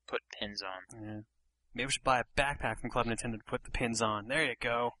anything to put pins on. Yeah. Maybe we should buy a backpack from Club Nintendo to put the pins on. There you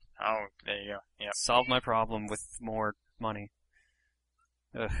go. Oh, there you go. Yeah. Solve my problem with more money.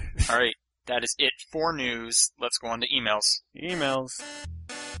 Ugh. Alright, that is it for news. Let's go on to emails Emails.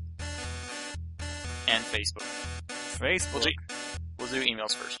 and Facebook. Facebook. We'll do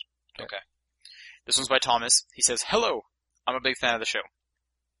emails first. Okay. This one's by Thomas. He says, "Hello, I'm a big fan of the show.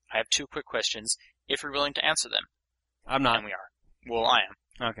 I have 2 quick questions, if you're willing to answer them." I'm not. And we are. Well, I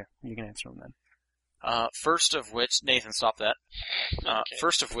am. Okay, you can answer them then. First of which, Nathan, stop that. Okay.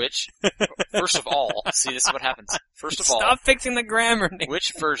 First of all, see, this is what happens. First of all, Stop fixing the grammar, Nick.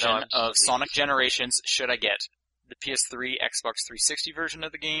 which version No, I'm just of kidding. Sonic Generations should I get? The PS3, Xbox 360 version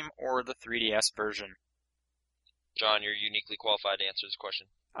of the game, or the 3DS version? John, you're uniquely qualified to answer this question.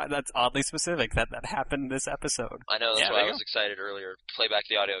 That's oddly specific. That happened this episode. I know, that's Yeah, why there I you was excited earlier. Play back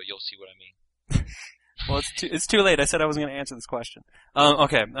the audio, you'll see what I mean. Well, it's too late. I said I wasn't going to answer this question.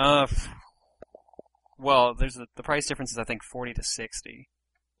 Okay. Well, there's the price difference is I think 40 to 60,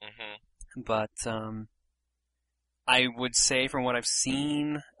 Mm-hmm. but I would say from what I've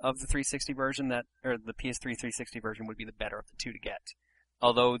seen of the 360 version or the PS3 360 version would be the better of the 2 to get.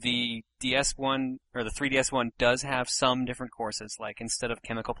 Although the DS one or the 3DS one does have some different courses, like instead of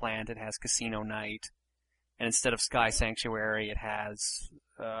Chemical Plant, it has Casino Night, and instead of Sky Sanctuary, it has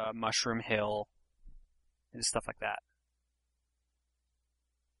Mushroom Hill, and stuff like that.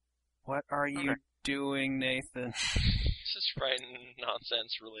 What are you doing, Nathan? This is writing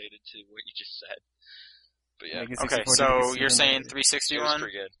nonsense related to what you just said. But yeah, Make it Okay, 64 so DVD. you're saying 360 it was one?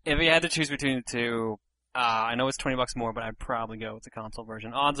 pretty good. If you had to choose between the two, I know it's $20 more, but I'd probably go with the console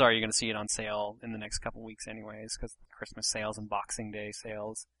version. Odds are you're going to see it on sale in the next couple weeks anyways, because Christmas sales and Boxing Day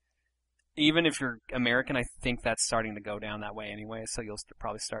sales. Even if you're American, I think that's starting to go down that way anyway, so you'll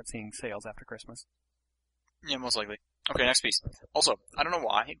probably start seeing sales after Christmas. Yeah, most likely. Okay, next piece. Also, I don't know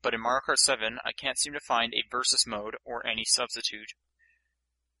why, but in Mario Kart 7, I can't seem to find a versus mode or any substitute.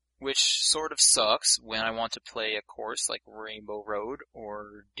 Which sort of sucks when I want to play a course like Rainbow Road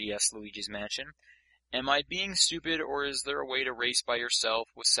or DS Luigi's Mansion. Am I being stupid, or is there a way to race by yourself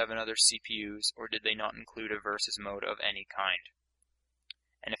with 7 other CPUs, or did they not include a versus mode of any kind?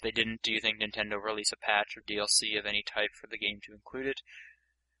 And if they didn't, do you think Nintendo will release a patch or DLC of any type for the game to include it?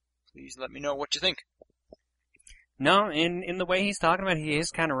 Please let me know what you think. No, in the way he's talking about it, he is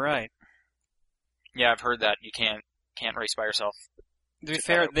kind of right. Yeah, I've heard that you can't race by yourself. To be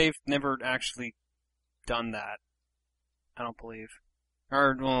fair, they've never actually done that. I don't believe.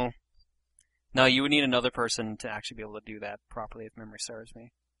 Or, well, no, you would need another person to actually be able to do that properly, if memory serves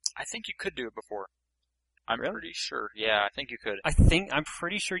me. I think you could do it before. I'm Really? pretty sure. Yeah, I think you could. I'm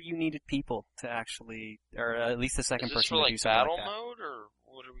pretty sure you needed people to actually, or at least the second Is this person for to like do something battle like that. mode or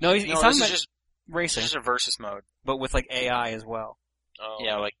what are we? No, he's No, talking this is about just racing, a versus mode. but with like AI as well. Oh.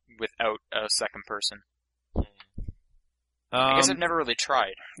 Yeah, like without a second person. Hmm. I guess I've never really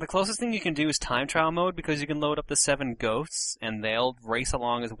tried. The closest thing you can do is time trial mode because you can load up the 7 ghosts and they'll race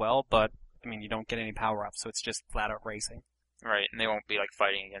along as well, but I mean you don't get any power ups, so it's just flat out racing. Right, and they won't be like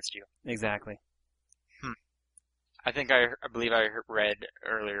fighting against you. Exactly. I think I believe I read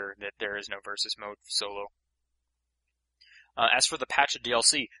earlier that there is no versus mode solo. As for the patch of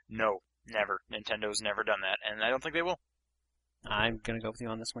DLC, no, never. Nintendo's never done that, and I don't think they will. I'm gonna go with you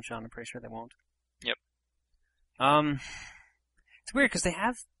on this one, Sean. I'm pretty sure they won't. Yep. It's weird because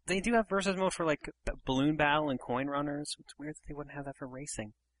they do have versus mode for like balloon battle and coin runners. It's weird that they wouldn't have that for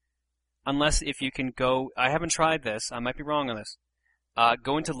racing. Unless if you can go, I haven't tried this. I might be wrong on this.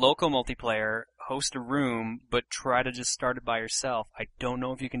 Go into local multiplayer, host a room, but try to just start it by yourself. I don't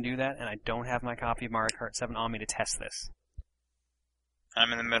know if you can do that, and I don't have my copy of Mario Kart 7 on me to test this.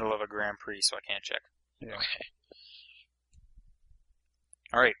 I'm in the middle of a Grand Prix, so I can't check. Yeah. Okay.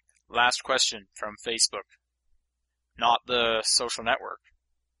 Alright, last question from Facebook. Not the social network,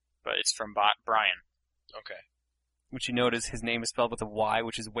 but it's from Brian. Okay. Which you notice his name is spelled with a Y,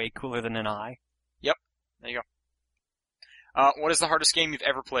 which is way cooler than an I. There you go. What is the hardest game you've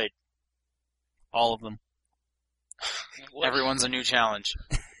ever played? All of them. What? Everyone's a new challenge.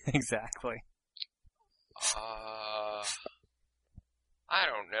 Exactly. I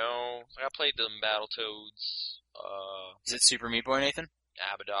don't know. I played them Battletoads, Is it Super Meat Boy, Nathan?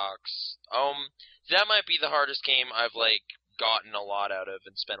 Abadox. That might be the hardest game I've like gotten a lot out of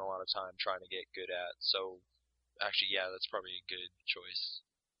and spent a lot of time trying to get good at. So, actually, yeah, that's probably a good choice.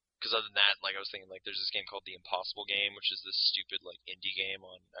 Because other than that, like I was thinking, like there's this game called The Impossible Game, which is this stupid like indie game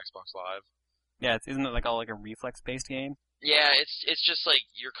on Xbox Live. Yeah, isn't it like all like a reflex-based game? Yeah, it's just like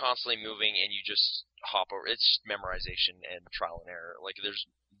you're constantly moving and you just hop over. It's just memorization and trial and error. Like there's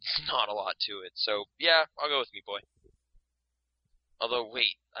not a lot to it. So yeah, I'll go with Meat Boy. Although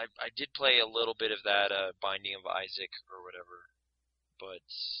wait, I did play a little bit of that Binding of Isaac or whatever, but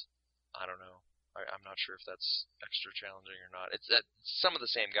I don't know. I'm not sure if that's extra challenging or not. It's some of the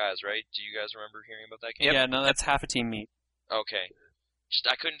same guys, right? Do you guys remember hearing about that game? Yeah, no, that's half a team meat. Okay. Just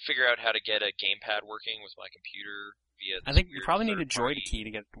I couldn't figure out how to get a gamepad working with my computer via. I think you weird probably need a third-party- Joy key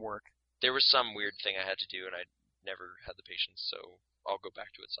to get it to work. There was some weird thing I had to do, and I never had the patience, so I'll go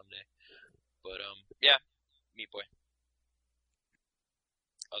back to it someday. But yeah, Meat Boy.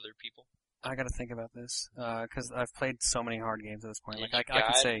 Other people? I gotta think about this, cause I've played so many hard games at this point. Like, Ninja I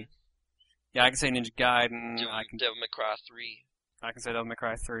could say, yeah, I can say Ninja Gaiden, Devil May Cry 3. I can say Devil May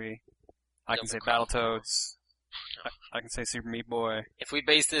Cry 3, I can Devil say May Cry 4. Battletoads, I can say Super Meat Boy. If we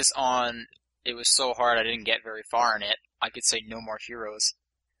base this on it was so hard I didn't get very far in it, I could say No More Heroes.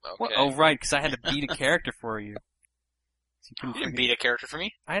 Okay. What? Oh, right, cause I had to beat a character for you. So you couldn't You didn't forget- beat a character for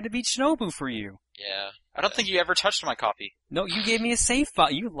me? I had to beat Shinobu for you. Yeah. I don't think you ever touched my copy. No, you gave me a save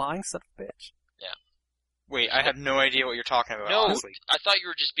file, you lying son of a bitch. Wait, I have no idea what you're talking about, No, honestly. I thought you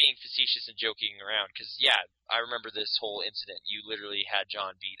were just being facetious and joking around, because, yeah, I remember this whole incident. You literally had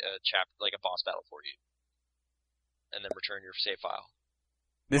John beat a like a boss battle for you. And then return your save file.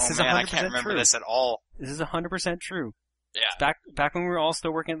 This oh is man, 100% I can't remember true. this at all. This is 100% true. Yeah, Back when we were all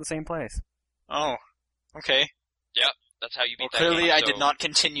still working at the same place. Oh, okay. that's how you beat Well, that clearly game. I so- did not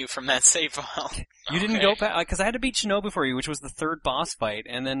continue from that save file. You didn't Okay. go back, because I had to beat Shinobu for you, which was the third boss fight,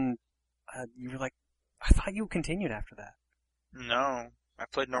 and then you were like, I thought you continued after that. No, I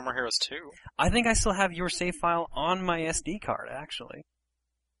played No More Heroes 2. I think I still have your save file on my SD card, actually.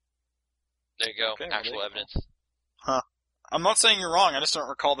 There you go. Okay, well, Actual there you evidence. I'm not saying you're wrong, I just don't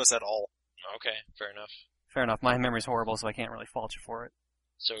recall this at all. Okay, fair enough. Fair enough. My memory's horrible, so I can't really fault you for it.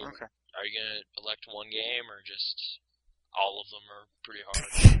 So, Okay. are you gonna elect one game, or just all of them are pretty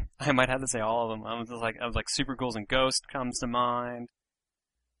hard? I might have to say all of them. I was like Super Ghouls and Ghost comes to mind.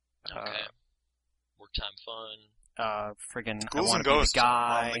 Okay. Work time fun. Friggin' I Ghouls Want and to Be the Ghosts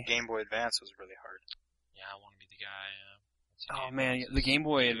Guy. on the Game Boy Advance was really hard. Yeah, I want to be the guy. What's the Oh game? man, the Game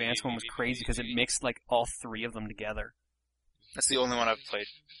Boy Advance one was crazy because it mixed like all three of them together. That's the only one I've played.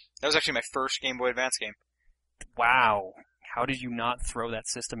 That was actually my first Game Boy Advance game. Wow. How did you not throw that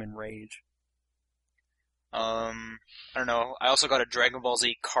system in rage? I don't know. I also got a Dragon Ball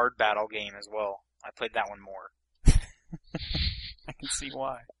Z card battle game as well. I played that one more. I can see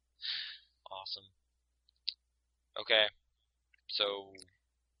why. Awesome. Okay. So,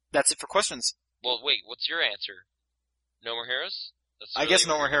 That's it for questions. well, wait. What's your answer? No More Heroes? That's I really guess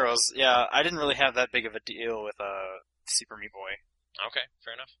No what More you're- Heroes. Yeah, I didn't really have that big of a deal with Super Meat Boy. Okay,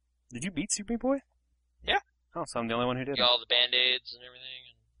 fair enough. Did you beat Super Meat Boy? Yeah. Oh, so I'm the only one who did. You got all the band-aids and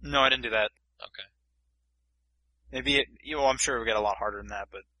everything? No, I didn't do that. Okay. Maybe I'm sure it would get a lot harder than that,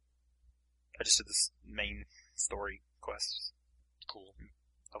 but I just did this main story quest. Cool.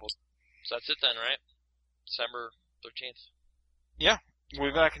 Levels. So that's it then, right? December 13th.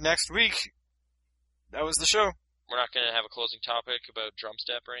 We'll be back next week. That was the show. We're not going to have a closing topic about drum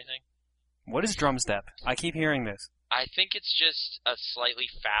step or anything? What is drum step? I keep hearing this. I think it's just a slightly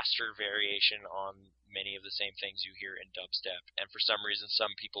faster variation on many of the same things you hear in dubstep. And for some reason,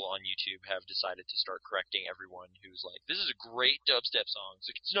 some people on YouTube have decided to start correcting everyone who's like, this is a great dubstep song. It's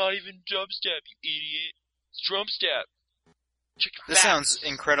like, it's not even dubstep, you idiot. It's drum step. Check your This facts. sounds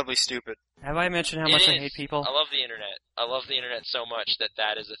incredibly stupid. Have I mentioned how It much I is. hate people? I love the internet. I love the internet so much that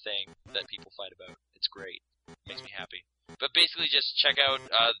is a thing that people fight about. It's great. It makes me happy. But basically just check out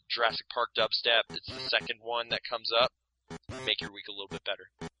Jurassic Park Dubstep. It's the second one that comes up. Make your week a little bit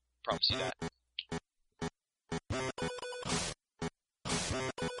better. Promise you that.